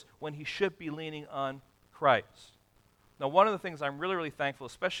goes when he should be leaning on Christ. Now, one of the things I'm really, really thankful,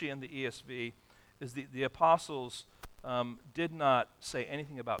 especially in the ESV, is the apostles did not say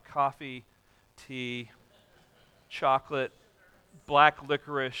anything about coffee, tea, chocolate, black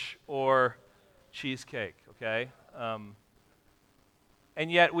licorice, or cheesecake, okay?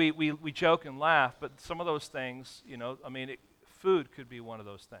 And yet we joke and laugh, but some of those things, food could be one of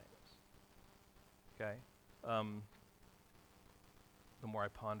those things, okay? The more I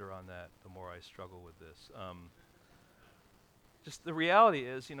ponder on that, the more I struggle with this. Just the reality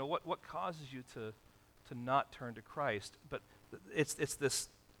is, what causes you to not turn to Christ? But it's this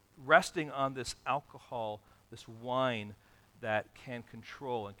resting on this alcohol, this wine that can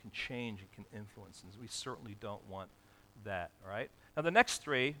control and can change and can influence. And we certainly don't want that, all right? Now, the next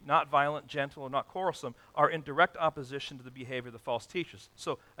three, not violent, gentle, or not quarrelsome, are in direct opposition to the behavior of the false teachers.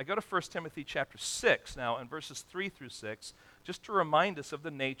 So I go to 1 Timothy chapter 6 now, in verses 3 through 6, just to remind us of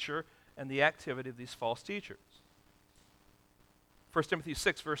the nature and the activity of these false teachers. 1 Timothy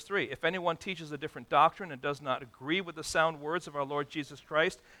 6, verse 3, if anyone teaches a different doctrine and does not agree with the sound words of our Lord Jesus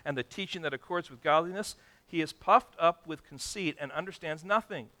Christ and the teaching that accords with godliness, he is puffed up with conceit and understands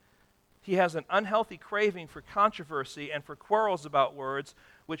nothing. He has an unhealthy craving for controversy and for quarrels about words,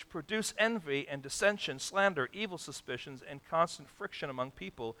 which produce envy and dissension, slander, evil suspicions, and constant friction among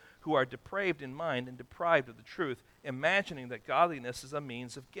people who are depraved in mind and deprived of the truth, imagining that godliness is a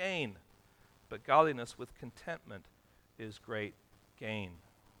means of gain. But godliness with contentment is great gain.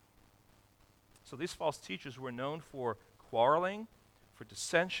 So these false teachers were known for quarreling, for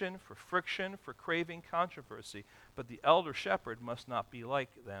dissension, for friction, for craving controversy. But the elder shepherd must not be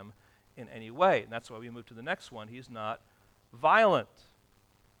like them in any way. And that's why we move to the next one. He's not violent.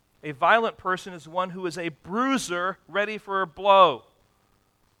 A violent person is one who is a bruiser ready for a blow.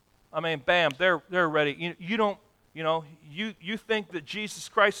 I mean, bam, they're ready. You think that Jesus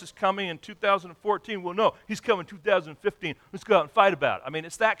Christ is coming in 2014. Well, no, he's coming 2015. Let's go out and fight about it. I mean,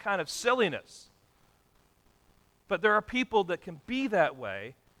 it's that kind of silliness. But there are people that can be that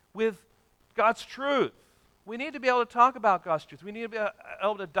way with God's truth. We need to be able to talk about God's truth. We need to be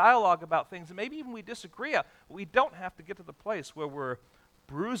able to dialogue about things, and maybe even we disagree. We don't have to get to the place where we're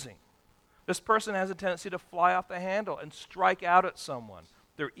bruising. This person has a tendency to fly off the handle and strike out at someone.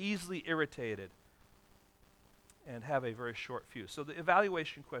 They're easily irritated and have a very short fuse. So the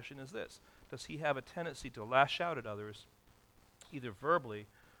evaluation question is this: does he have a tendency to lash out at others, either verbally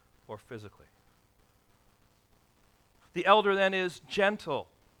or physically? The elder then is gentle.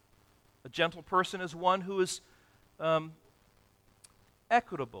 A gentle person is one who is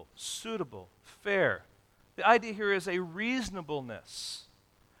equitable, suitable, fair. The idea here is a reasonableness.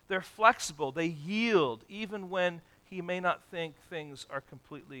 They're flexible. They yield even when he may not think things are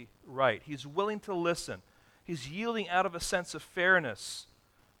completely right. He's willing to listen. He's yielding out of a sense of fairness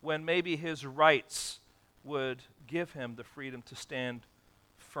when maybe his rights would give him the freedom to stand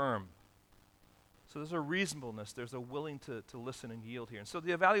firm. So there's a reasonableness, there's a willing to listen and yield here. And so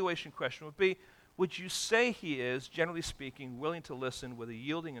the evaluation question would be, would you say he is, generally speaking, willing to listen with a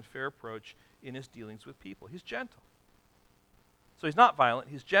yielding and fair approach in his dealings with people? He's gentle. So he's not violent,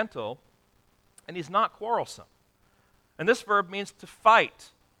 he's gentle, and he's not quarrelsome. And this verb means to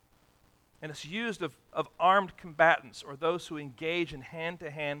fight. And it's used of armed combatants or those who engage in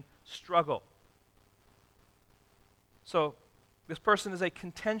hand-to-hand struggle. So this person is a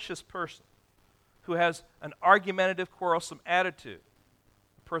contentious person who has an argumentative, quarrelsome attitude.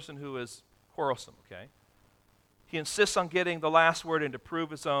 A person who is quarrelsome, okay? He insists on getting the last word and to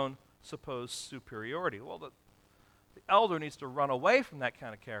prove his own supposed superiority. Well, the elder needs to run away from that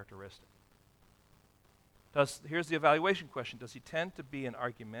kind of characteristic. Here's the evaluation question. Does he tend to be an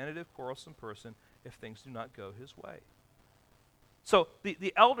argumentative, quarrelsome person if things do not go his way? So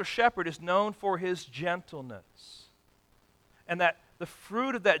the elder shepherd is known for his gentleness. And that the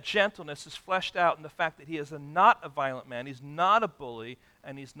fruit of that gentleness is fleshed out in the fact that he is not a violent man, he's not a bully,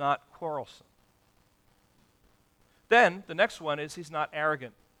 and he's not quarrelsome. Then, the next one is he's not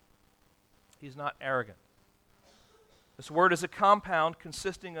arrogant. He's not arrogant. This word is a compound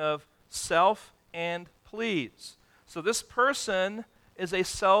consisting of self and please. So this person is a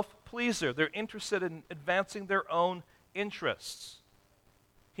self-pleaser. They're interested in advancing their own interests.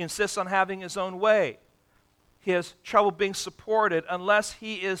 He insists on having his own way. He has trouble being supported unless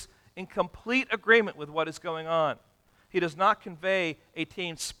he is in complete agreement with what is going on. He does not convey a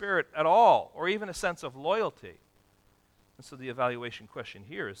team spirit at all, or even a sense of loyalty. And so the evaluation question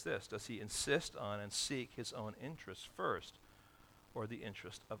here is this: does he insist on and seek his own interests first, or the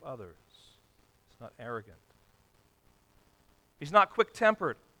interest of others? He's not arrogant. He's not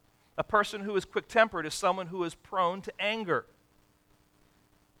quick-tempered. A person who is quick-tempered is someone who is prone to anger.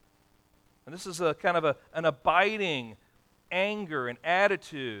 And this is a kind of an abiding anger and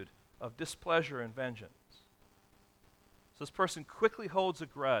attitude of displeasure and vengeance. So this person quickly holds a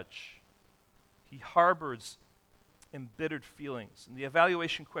grudge. He harbors embittered feelings. And the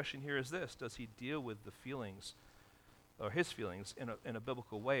evaluation question here is this: does he deal with the feelings, or his feelings, in a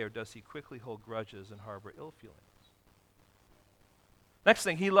biblical way, or does he quickly hold grudges and harbor ill feelings? Next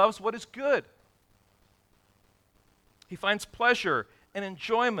thing, he loves what is good. He finds pleasure and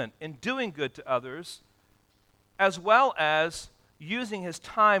enjoyment in doing good to others, as well as using his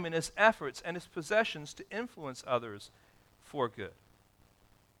time and his efforts and his possessions to influence others for good.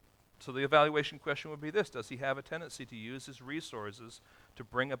 So the evaluation question would be this: does he have a tendency to use his resources to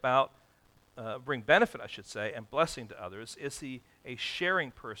bring benefit, and blessing to others? Is he a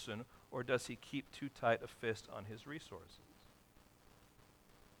sharing person, or does he keep too tight a fist on his resources?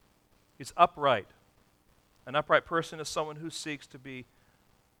 He's upright. An upright person is someone who seeks to be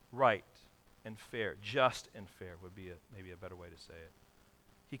right and fair. Just and fair would be maybe a better way to say it.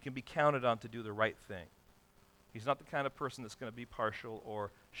 He can be counted on to do the right thing. He's not the kind of person that's going to be partial or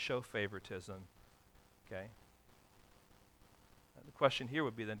show favoritism. Okay? And the question here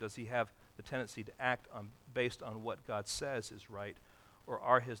would be then, does he have the tendency to act based on what God says is right, or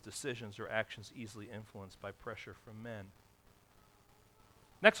are his decisions or actions easily influenced by pressure from men?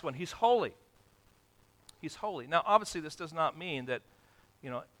 Next one, he's holy. He's holy. Now, obviously, this does not mean that,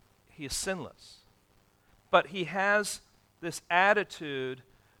 he is sinless. But he has this attitude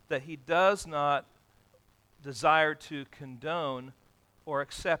that he does not desire to condone or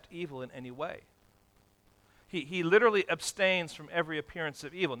accept evil in any way. He literally abstains from every appearance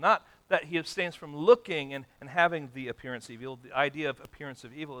of evil. Not that he abstains from looking and having the appearance of evil. The idea of appearance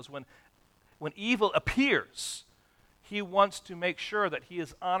of evil is when evil appears, he wants to make sure that he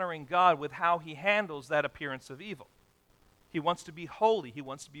is honoring God with how he handles that appearance of evil. He wants to be holy. He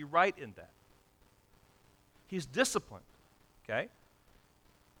wants to be right in that. He's disciplined, okay?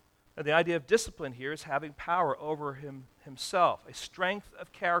 And the idea of discipline here is having power over himself, a strength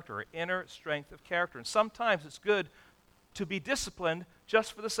of character, an inner strength of character. And sometimes it's good to be disciplined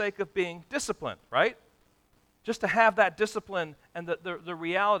just for the sake of being disciplined, right? Just to have that discipline and the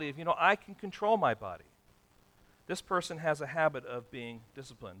reality of, I can control my body. This person has a habit of being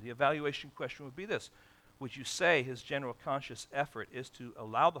disciplined. The evaluation question would be this: would you say his general conscious effort is to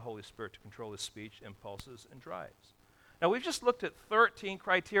allow the Holy Spirit to control his speech, impulses, and drives? Now, we've just looked at 13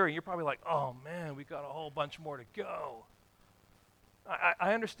 criteria. You're probably like, oh, man, we've got a whole bunch more to go.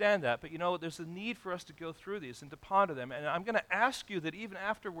 I understand that, but there's a need for us to go through these and to ponder them. And I'm going to ask you that even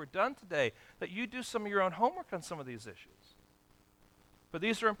after we're done today, that you do some of your own homework on some of these issues. But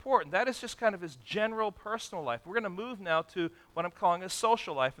these are important. That is just kind of his general personal life. We're going to move now to what I'm calling his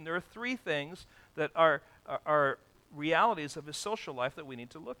social life. And there are three things that are realities of his social life that we need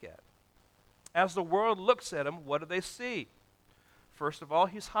to look at. As the world looks at him, what do they see? First of all,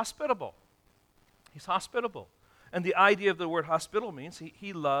 he's hospitable. He's hospitable. And the idea of the word hospitable means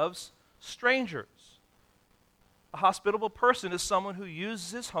he loves strangers. A hospitable person is someone who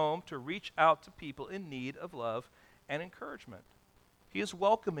uses his home to reach out to people in need of love and encouragement. He is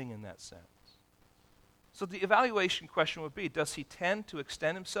welcoming in that sense. So the evaluation question would be, does he tend to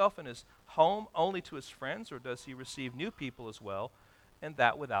extend himself in his home only to his friends, or does he receive new people as well, and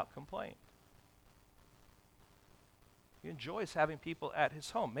that without complaint? He enjoys having people at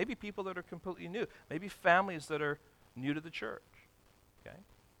his home, maybe people that are completely new, maybe families that are new to the church. Okay?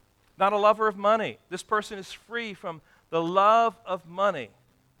 Not a lover of money. This person is free from the love of money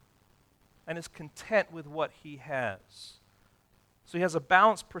and is content with what he has. So he has a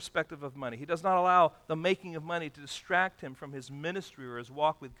balanced perspective of money. He does not allow the making of money to distract him from his ministry or his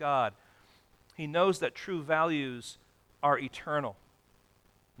walk with God. He knows that true values are eternal,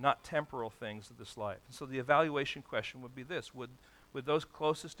 not temporal things of this life. And so the evaluation question would be this: Would those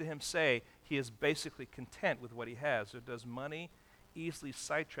closest to him say he is basically content with what he has, or does money easily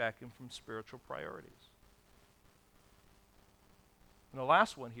sidetrack him from spiritual priorities? And the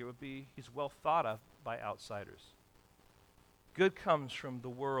last one here would be he's well thought of by outsiders. Good comes from the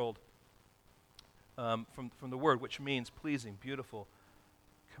world, from the word, which means pleasing, beautiful,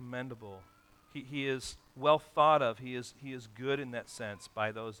 commendable. He is well thought of. He is good in that sense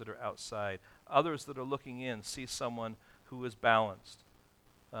by those that are outside. Others that are looking in see someone who is balanced.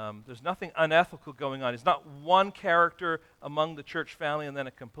 There's nothing unethical going on. He's not one character among the church family and then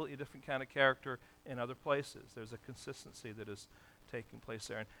a completely different kind of character in other places. There's a consistency that is taking place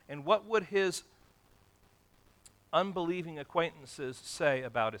there. And what would his unbelieving acquaintances say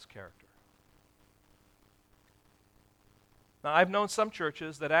about his character? Now, I've known some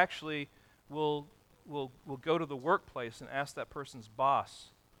churches that actually will go to the workplace and ask that person's boss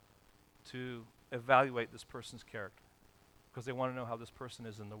to evaluate this person's character because they want to know how this person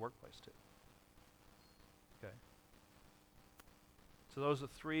is in the workplace too. Okay. So those are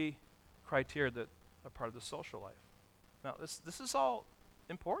three criteria that are part of the social life. Now, this is all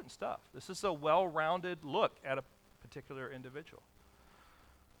important stuff. This is a well-rounded look at a particular individual.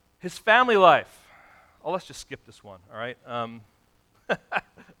 His family life. Oh, let's just skip this one, all right?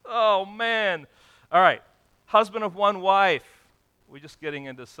 Oh, man. All right. Husband of one wife. We're just getting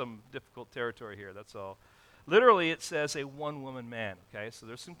into some difficult territory here, that's all. Literally, it says a one-woman man, okay? So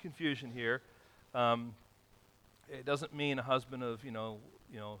there's some confusion here. It doesn't mean a husband of,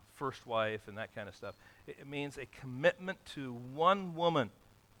 first wife and that kind of stuff. It means a commitment to one woman.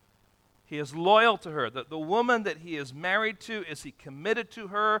 He is loyal to her. The woman that he is married to, is he committed to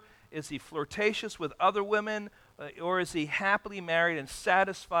her? Is he flirtatious with other women? Or is he happily married and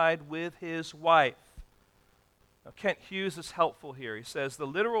satisfied with his wife? Now, Kent Hughes is helpful here. He says, the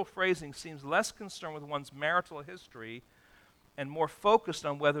literal phrasing seems less concerned with one's marital history and more focused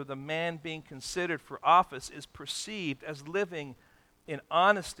on whether the man being considered for office is perceived as living in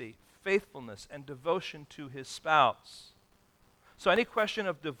honesty, faithfulness, and devotion to his spouse. So any question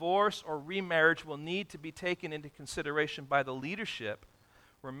of divorce or remarriage will need to be taken into consideration by the leadership,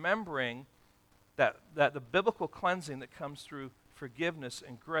 remembering that the biblical cleansing that comes through forgiveness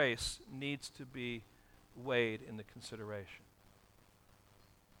and grace needs to be weighed into consideration.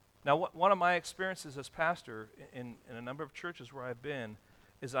 Now, one of my experiences as pastor in a number of churches where I've been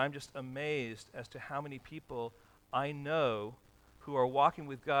is I'm just amazed as to how many people I know who are walking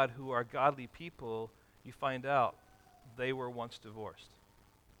with God, who are godly people. You find out they were once divorced.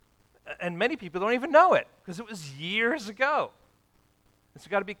 And many people don't even know it because it was years ago. And so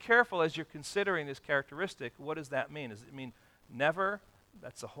you've got to be careful as you're considering this characteristic. What does that mean? Does it mean never?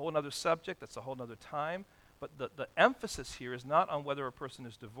 That's a whole other subject. That's a whole other time. But the emphasis here is not on whether a person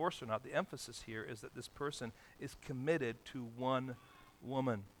is divorced or not. The emphasis here is that this person is committed to one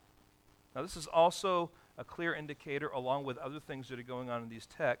woman. Now, this is also a clear indicator, along with other things that are going on in these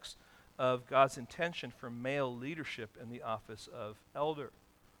texts, of God's intention for male leadership in the office of elder.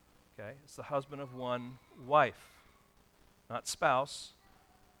 Okay? It's the husband of one wife, not spouse.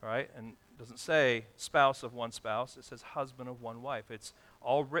 All right? And it doesn't say spouse of one spouse. It says husband of one wife. It's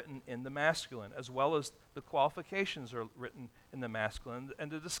all written in the masculine, as well as the qualifications are written in the masculine.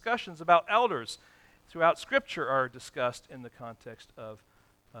 And the discussions about elders throughout Scripture are discussed in the context of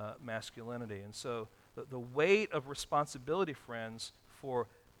masculinity. And so the weight of responsibility, friends, for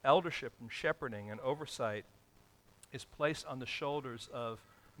eldership and shepherding and oversight is placed on the shoulders of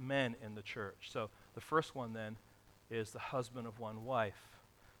men in the church. So the first one then is the husband of one wife.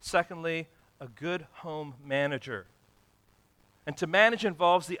 Secondly, a good home manager. And to manage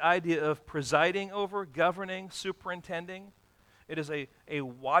involves the idea of presiding over, governing, superintending. It is a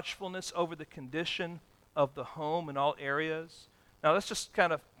watchfulness over the condition of the home in all areas. Now let's just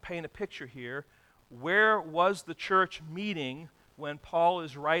kind of paint a picture here. Where was the church meeting when Paul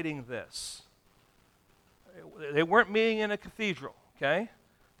is writing this? They weren't meeting in a cathedral, okay?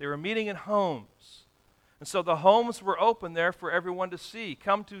 They were meeting in homes. And so the homes were open there for everyone to see.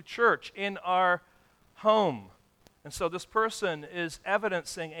 Come to church in our home. And so this person is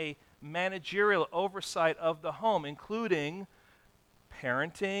evidencing a managerial oversight of the home, including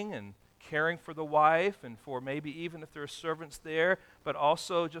parenting and caring for the wife and for maybe even if there are servants there, but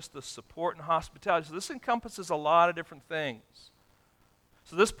also just the support and hospitality. So this encompasses a lot of different things.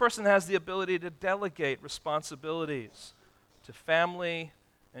 So this person has the ability to delegate responsibilities to family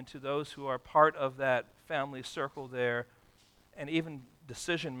and to those who are part of that family circle there, and even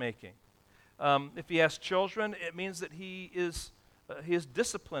decision making. If he has children, it means that he is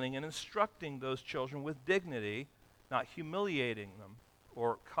disciplining and instructing those children with dignity, not humiliating them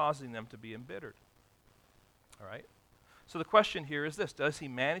or causing them to be embittered. All right? So the question here is this: does he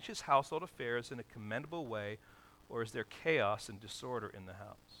manage his household affairs in a commendable way, or is there chaos and disorder in the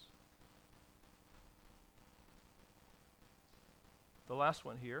house? The last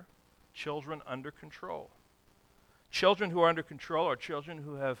one here, children under control. Children who are under control are children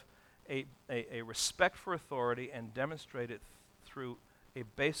who have a respect for authority and demonstrate it through a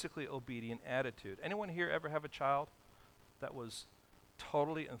basically obedient attitude. Anyone here ever have a child that was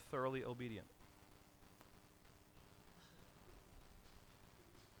totally and thoroughly obedient?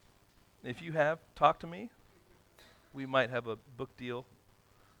 If you have, talk to me. We might have a book deal.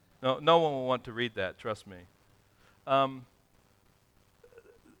 No one will want to read that, trust me. And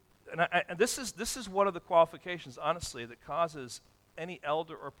this is one of the qualifications, honestly, that causes any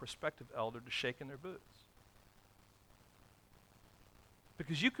elder or prospective elder to shake in their boots.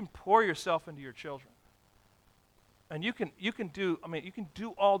 Because you can pour yourself into your children. And you can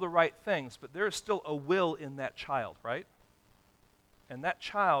do all the right things, but there is still a will in that child, right? And that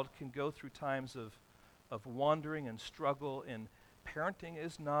child can go through times of wandering and struggle, and parenting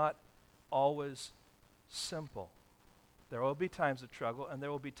is not always simple. There will be times of struggle, and there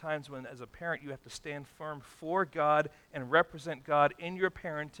will be times when, as a parent, you have to stand firm for God and represent God in your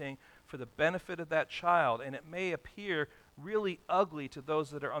parenting for the benefit of that child. And it may appear really ugly to those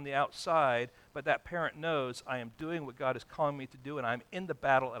that are on the outside, but that parent knows, I am doing what God is calling me to do, and I'm in the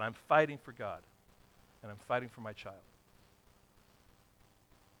battle, and I'm fighting for God, and I'm fighting for my child.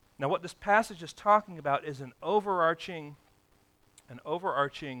 Now, what this passage is talking about is an overarching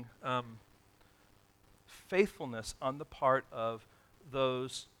faithfulness on the part of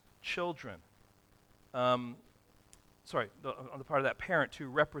those children. On the part of that parent to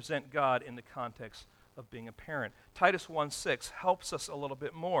represent God in the context of being a parent. Titus 1:6 helps us a little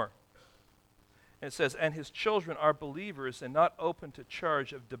bit more. It says, and his children are believers and not open to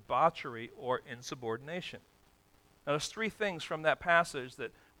charge of debauchery or insubordination. Now, there's three things from that passage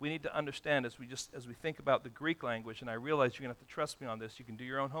that we need to understand as we think about the Greek language, and I realize you're going to have to trust me on this. You can do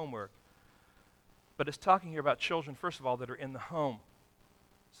your own homework. But it's talking here about children, first of all, that are in the home.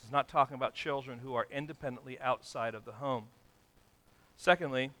 This is not talking about children who are independently outside of the home.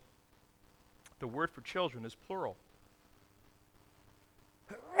 Secondly, the word for children is plural.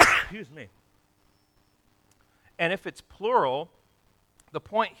 Excuse me. And if it's plural, the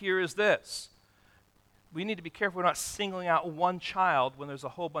point here is this. We need to be careful we're not singling out one child when there's a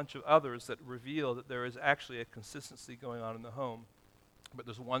whole bunch of others that reveal that there is actually a consistency going on in the home. But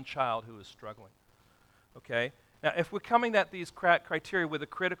there's one child who is struggling. Okay? Now, if we're coming at these criteria with a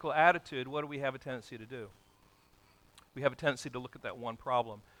critical attitude, what do we have a tendency to do? We have a tendency to look at that one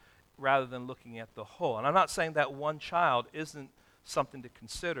problem rather than looking at the whole. And I'm not saying that one child isn't something to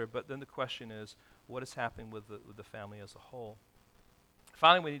consider, but then the question is, what is happening with the family as a whole?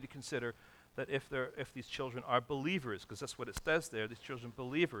 Finally, we need to consider that if these children are believers, because that's what it says there, these children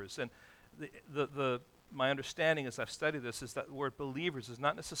believers. And my understanding as I've studied this is that the word believers is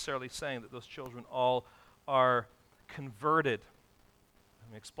not necessarily saying that those children all are converted.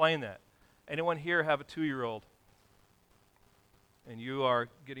 Let me explain that. Anyone here have a 2-year-old? And you are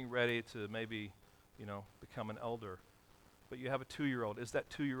getting ready to maybe, become an elder. But you have a 2-year-old. Is that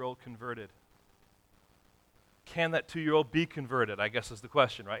 2-year-old converted? Can that 2-year-old be converted, I guess is the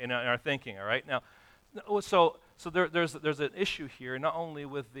question, right, in our thinking, all right? Now, so there's an issue here, not only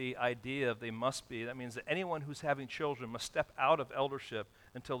with the idea of they must be, that means that anyone who's having children must step out of eldership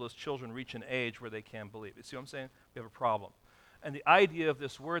until those children reach an age where they can believe. You see what I'm saying? We have a problem. And the idea of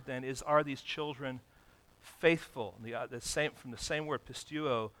this word then is, are these children faithful? From the same word,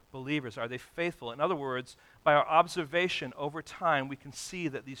 pisteuo, believers. Are they faithful? In other words, by our observation over time, we can see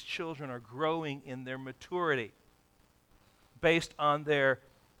that these children are growing in their maturity based on their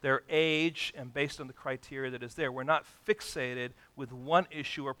age and based on the criteria that is there. We're not fixated with one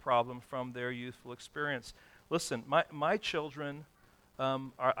issue or problem from their youthful experience. Listen, my children,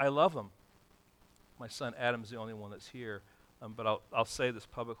 I love them. My son Adam's the only one that's here, but I'll say this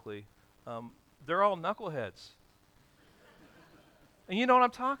publicly. They're all knuckleheads. And you know what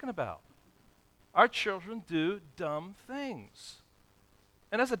I'm talking about. Our children do dumb things.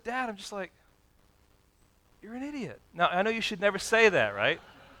 And as a dad, I'm just like, you're an idiot. Now, I know you should never say that, right?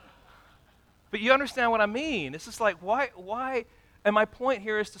 But you understand what I mean. It's just like, why? And my point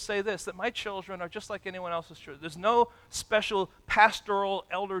here is to say this, that my children are just like anyone else's children. There's no special pastoral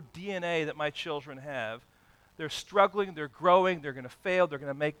elder DNA that my children have. They're struggling, they're growing, they're going to fail, they're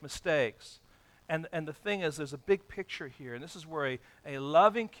going to make mistakes. And the thing is, there's a big picture here, and this is where a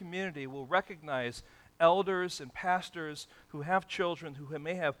loving community will recognize elders and pastors who have children who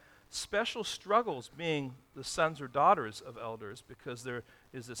may have special struggles being the sons or daughters of elders, because there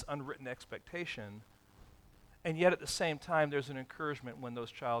is this unwritten expectation. And yet at the same time, there's an encouragement when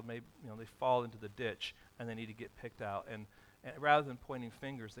those child they fall into the ditch and they need to get picked out. And rather than pointing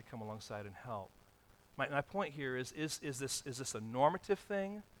fingers, they come alongside and help. My point here is this a normative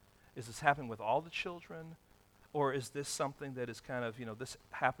thing? Is this happening with all the children? Or is this something that is kind of, this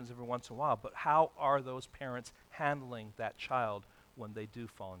happens every once in a while, but how are those parents handling that child when they do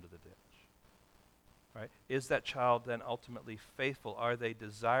fall into the ditch? Right? Is that child then ultimately faithful? Are they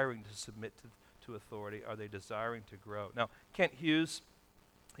desiring to submit to authority? Are they desiring to grow? Now, Kent Hughes,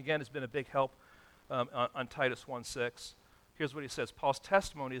 again, has been a big help on Titus 1:6. Here's what he says. Paul's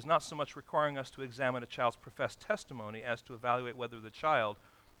testimony is not so much requiring us to examine a child's professed testimony as to evaluate whether the child,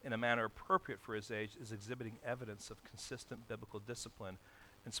 in a manner appropriate for his age, is exhibiting evidence of consistent biblical discipline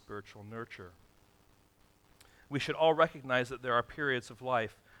and spiritual nurture. We should all recognize that there are periods of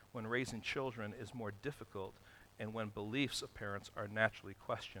life when raising children is more difficult and when beliefs of parents are naturally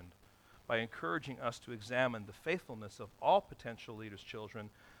questioned. By encouraging us to examine the faithfulness of all potential leaders' children,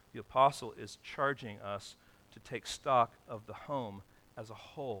 the apostle is charging us to take stock of the home as a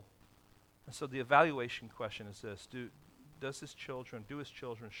whole. And so the evaluation question is this: Do his children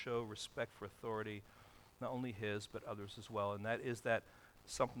show respect for authority, not only his, but others as well? And that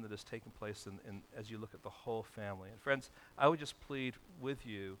something that has taken place in as you look at the whole family. And friends, I would just plead with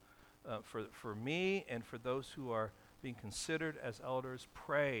you, for me and for those who are being considered as elders,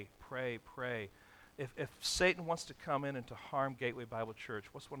 pray. If Satan wants to come in and to harm Gateway Bible Church,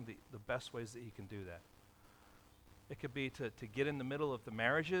 what's one of the best ways that he can do that? It could be to get in the middle of the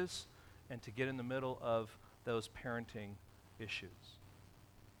marriages and to get in the middle of those parenting issues.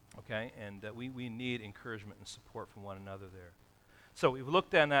 Okay? And we need encouragement and support from one another there. So we've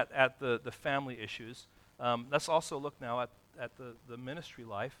looked then at the family issues. Let's also look now at the ministry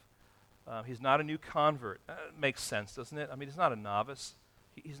life. He's not a new convert. It makes sense, doesn't it? I mean, he's not a novice.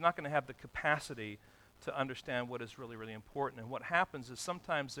 He's not going to have the capacity to understand what is really, really important. And what happens is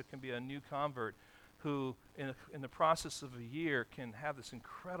sometimes there can be a new convert who, in the process of a year, can have this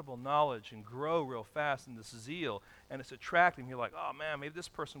incredible knowledge and grow real fast in this zeal, and it's attracting. You're like, oh man, maybe this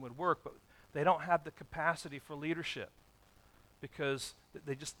person would work, but they don't have the capacity for leadership because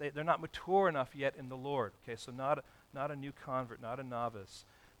they're not mature enough yet in the Lord. Okay, so not a new convert, not a novice.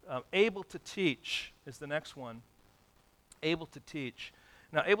 Able to teach is the next one. Able to teach.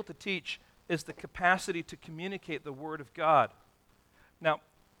 Now, able to teach is the capacity to communicate the Word of God. Now,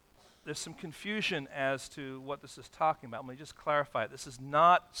 there's some confusion as to what this is talking about. Let me just clarify it. This is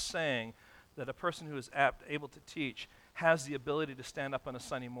not saying that a person who is able to teach has the ability to stand up on a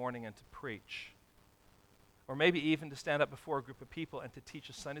Sunday morning and to preach, or maybe even to stand up before a group of people and to teach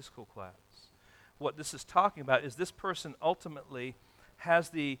a Sunday school class. What this is talking about is this person ultimately has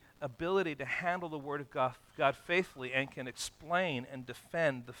the ability to handle the Word of God faithfully and can explain and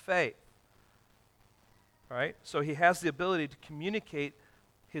defend the faith. All right? So he has the ability to communicate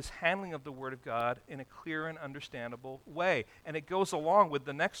his handling of the Word of God in a clear and understandable way. And it goes along with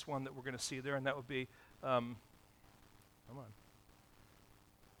the next one that we're going to see there, and that would be, come on.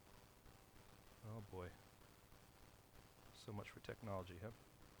 Oh boy. So much for technology, huh?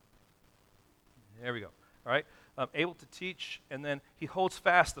 There we go. All right? Able to teach, and then he holds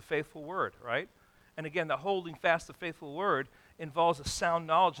fast the faithful word, right? And again, the holding fast the faithful word involves a sound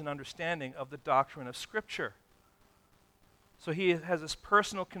knowledge and understanding of the doctrine of Scripture. So he has this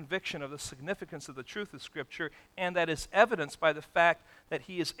personal conviction of the significance of the truth of Scripture, and that is evidenced by the fact that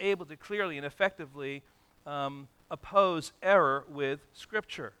he is able to clearly and effectively oppose error with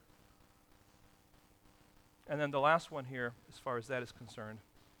Scripture. And then the last one here, as far as that is concerned,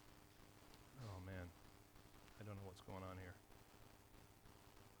 oh man, I don't know what's going on here.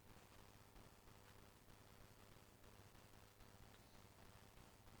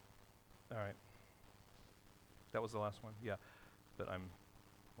 All right. That was the last one? Yeah. But hold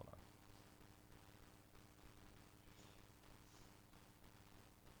on.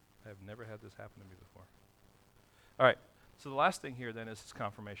 I have never had this happen to me before. All right. So the last thing here then is his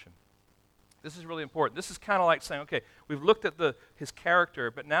confirmation. This is really important. This is kind of like saying, okay, we've looked at his character,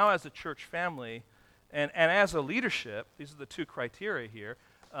 but now as a church family and as a leadership, these are the two criteria here,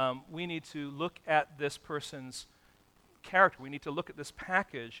 we need to look at this person's character. We need to look at this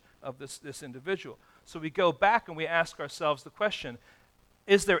package of this individual. So we go back and we ask ourselves the question,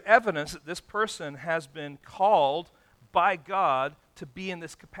 is there evidence that this person has been called by God to be in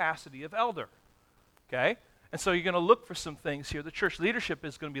this capacity of elder? Okay? And so you're going to look for some things here. The church leadership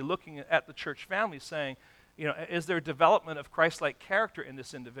is going to be looking at the church family saying, is there development of Christ-like character in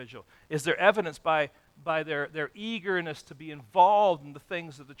this individual? Is there evidence by their eagerness to be involved in the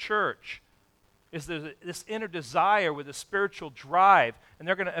things of the church? Is there this inner desire with a spiritual drive? And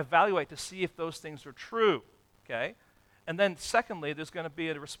they're going to evaluate to see if those things are true, okay? And then secondly, there's going to be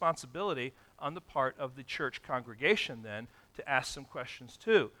a responsibility on the part of the church congregation then to ask some questions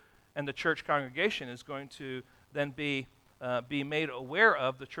too. And the church congregation is going to then be made aware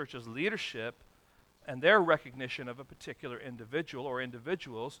of the church's leadership and their recognition of a particular individual or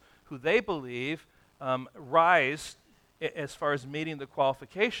individuals who they believe rise as far as meeting the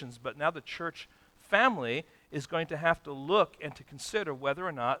qualifications. But now the church family is going to have to look and to consider whether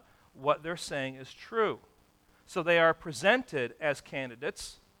or not what they're saying is true. So they are presented as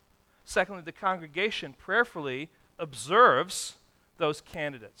candidates. Secondly, the congregation prayerfully observes those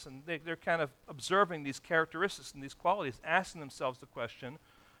candidates. And they're kind of observing these characteristics and these qualities, asking themselves the question,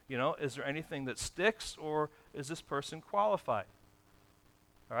 is there anything that sticks, or is this person qualified?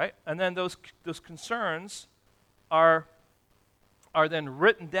 All right? And then those concerns are then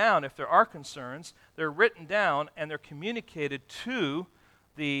written down. If there are concerns, they're written down and they're communicated to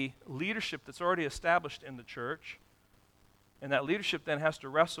the leadership that's already established in the church. And that leadership then has to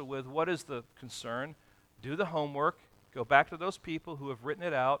wrestle with what is the concern, do the homework, go back to those people who have written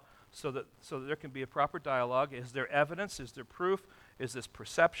it out so that there can be a proper dialogue. Is there evidence? Is there proof? Is this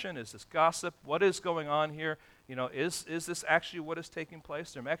perception? Is this gossip? What is going on here? Is this actually what is taking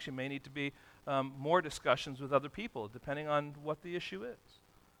place? There actually may need to be more discussions with other people, depending on what the issue is.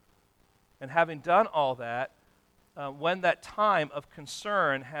 And having done all that, when that time of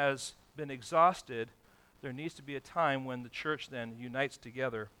concern has been exhausted, there needs to be a time when the church then unites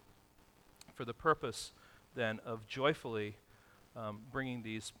together for the purpose then of joyfully bringing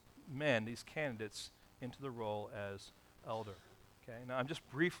these men, these candidates, into the role as elder. Okay. Now I'm just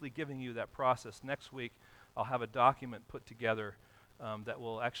briefly giving you that process. Next week I'll have a document put together that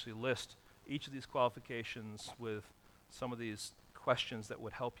will actually list each of these qualifications with some of these questions that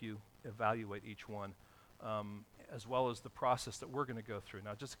would help you evaluate each one, as well as the process that we're going to go through.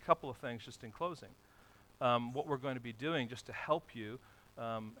 Now just a couple of things just in closing. What we're going to be doing just to help you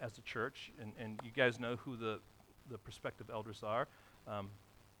as a church, and you guys know who the prospective elders are,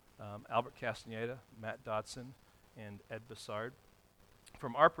 Albert Castaneda, Matt Dodson, and Ed Bassard.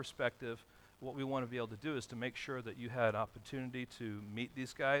 From our perspective, what we want to be able to do is to make sure that you had an opportunity to meet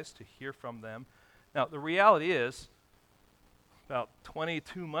these guys, to hear from them. Now, the reality is, about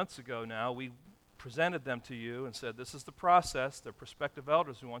 22 months ago now, we presented them to you and said, this is the process. They're prospective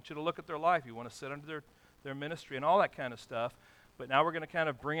elders. We want you to look at their life. You want to sit under their ministry and all that kind of stuff. But now we're going to kind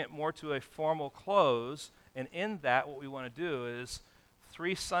of bring it more to a formal close. And in that, what we want to do is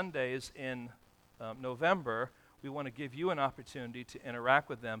 3 Sundays in November, we want to give you an opportunity to interact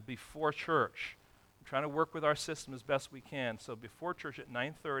with them before church. We're trying to work with our system as best we can. So before church at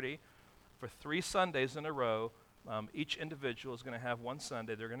 9:30, for 3 Sundays in a row, each individual is going to have one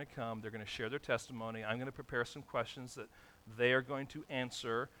Sunday. They're going to come. They're going to share their testimony. I'm going to prepare some questions that they are going to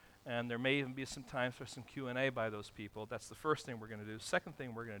answer. And there may even be some time for some Q&A by those people. That's the first thing we're going to do. Second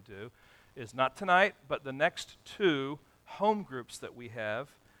thing we're going to do is not tonight, but the next 2 home groups that we have,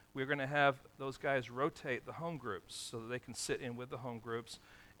 we're going to have those guys rotate the home groups so that they can sit in with the home groups.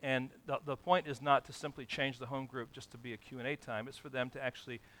 And the point is not to simply change the home group just to be a Q&A time. It's for them to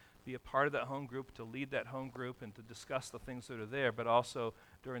actually be a part of that home group, to lead that home group, and to discuss the things that are there, but also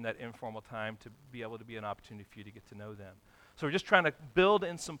during that informal time to be able to be an opportunity for you to get to know them. So we're just trying to build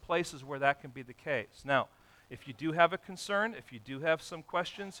in some places where that can be the case. Now, if you do have a concern, if you do have some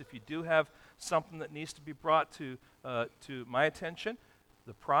questions, if you do have something that needs to be brought to my attention,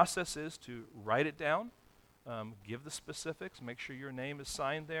 the process is to write it down, give the specifics, make sure your name is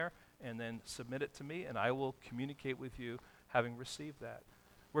signed there, and then submit it to me, and I will communicate with you having received that.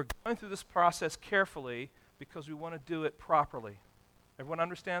 We're going through this process carefully because we want to do it properly. Everyone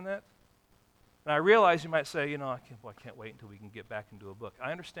understand that? And I realize you might say, I can't wait until we can get back into a book.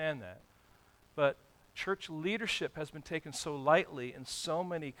 I understand that. But church leadership has been taken so lightly in so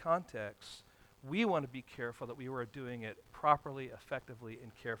many contexts. We want to be careful that we are doing it properly, effectively,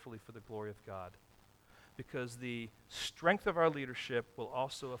 and carefully for the glory of God. Because the strength of our leadership will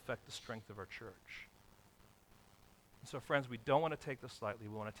also affect the strength of our church. And so, friends, we don't want to take this lightly.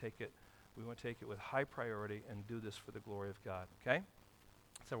 We want to take it with high priority and do this for the glory of God. Okay?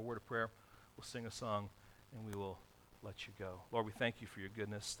 Let's have a word of prayer. We'll sing a song, and we will let you go. Lord, we thank you for your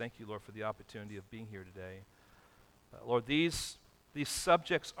goodness. Thank you, Lord, for the opportunity of being here today. Lord, these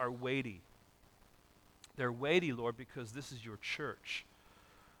subjects are weighty. They're weighty, Lord, because this is your church.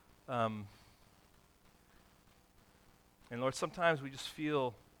 And Lord, sometimes we just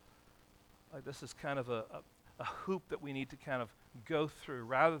feel like this is kind of a hoop that we need to kind of go through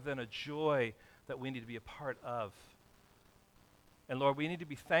rather than a joy that we need to be a part of. And Lord, we need to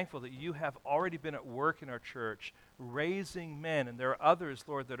be thankful that you have already been at work in our church, raising men, and there are others,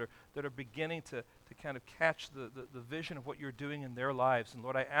 Lord, that are beginning to kind of catch the vision of what you're doing in their lives. And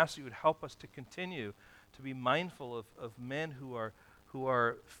Lord, I ask you would help us to continue to be mindful of men who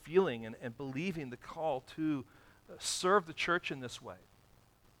are feeling and believing the call to serve the church in this way.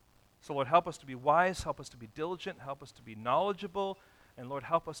 So Lord, help us to be wise, help us to be diligent, help us to be knowledgeable, and Lord,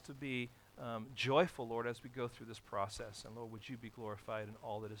 help us to be joyful, Lord, as we go through this process. And Lord, would you be glorified in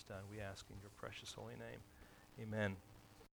all that is done, we ask in your precious holy name. Amen.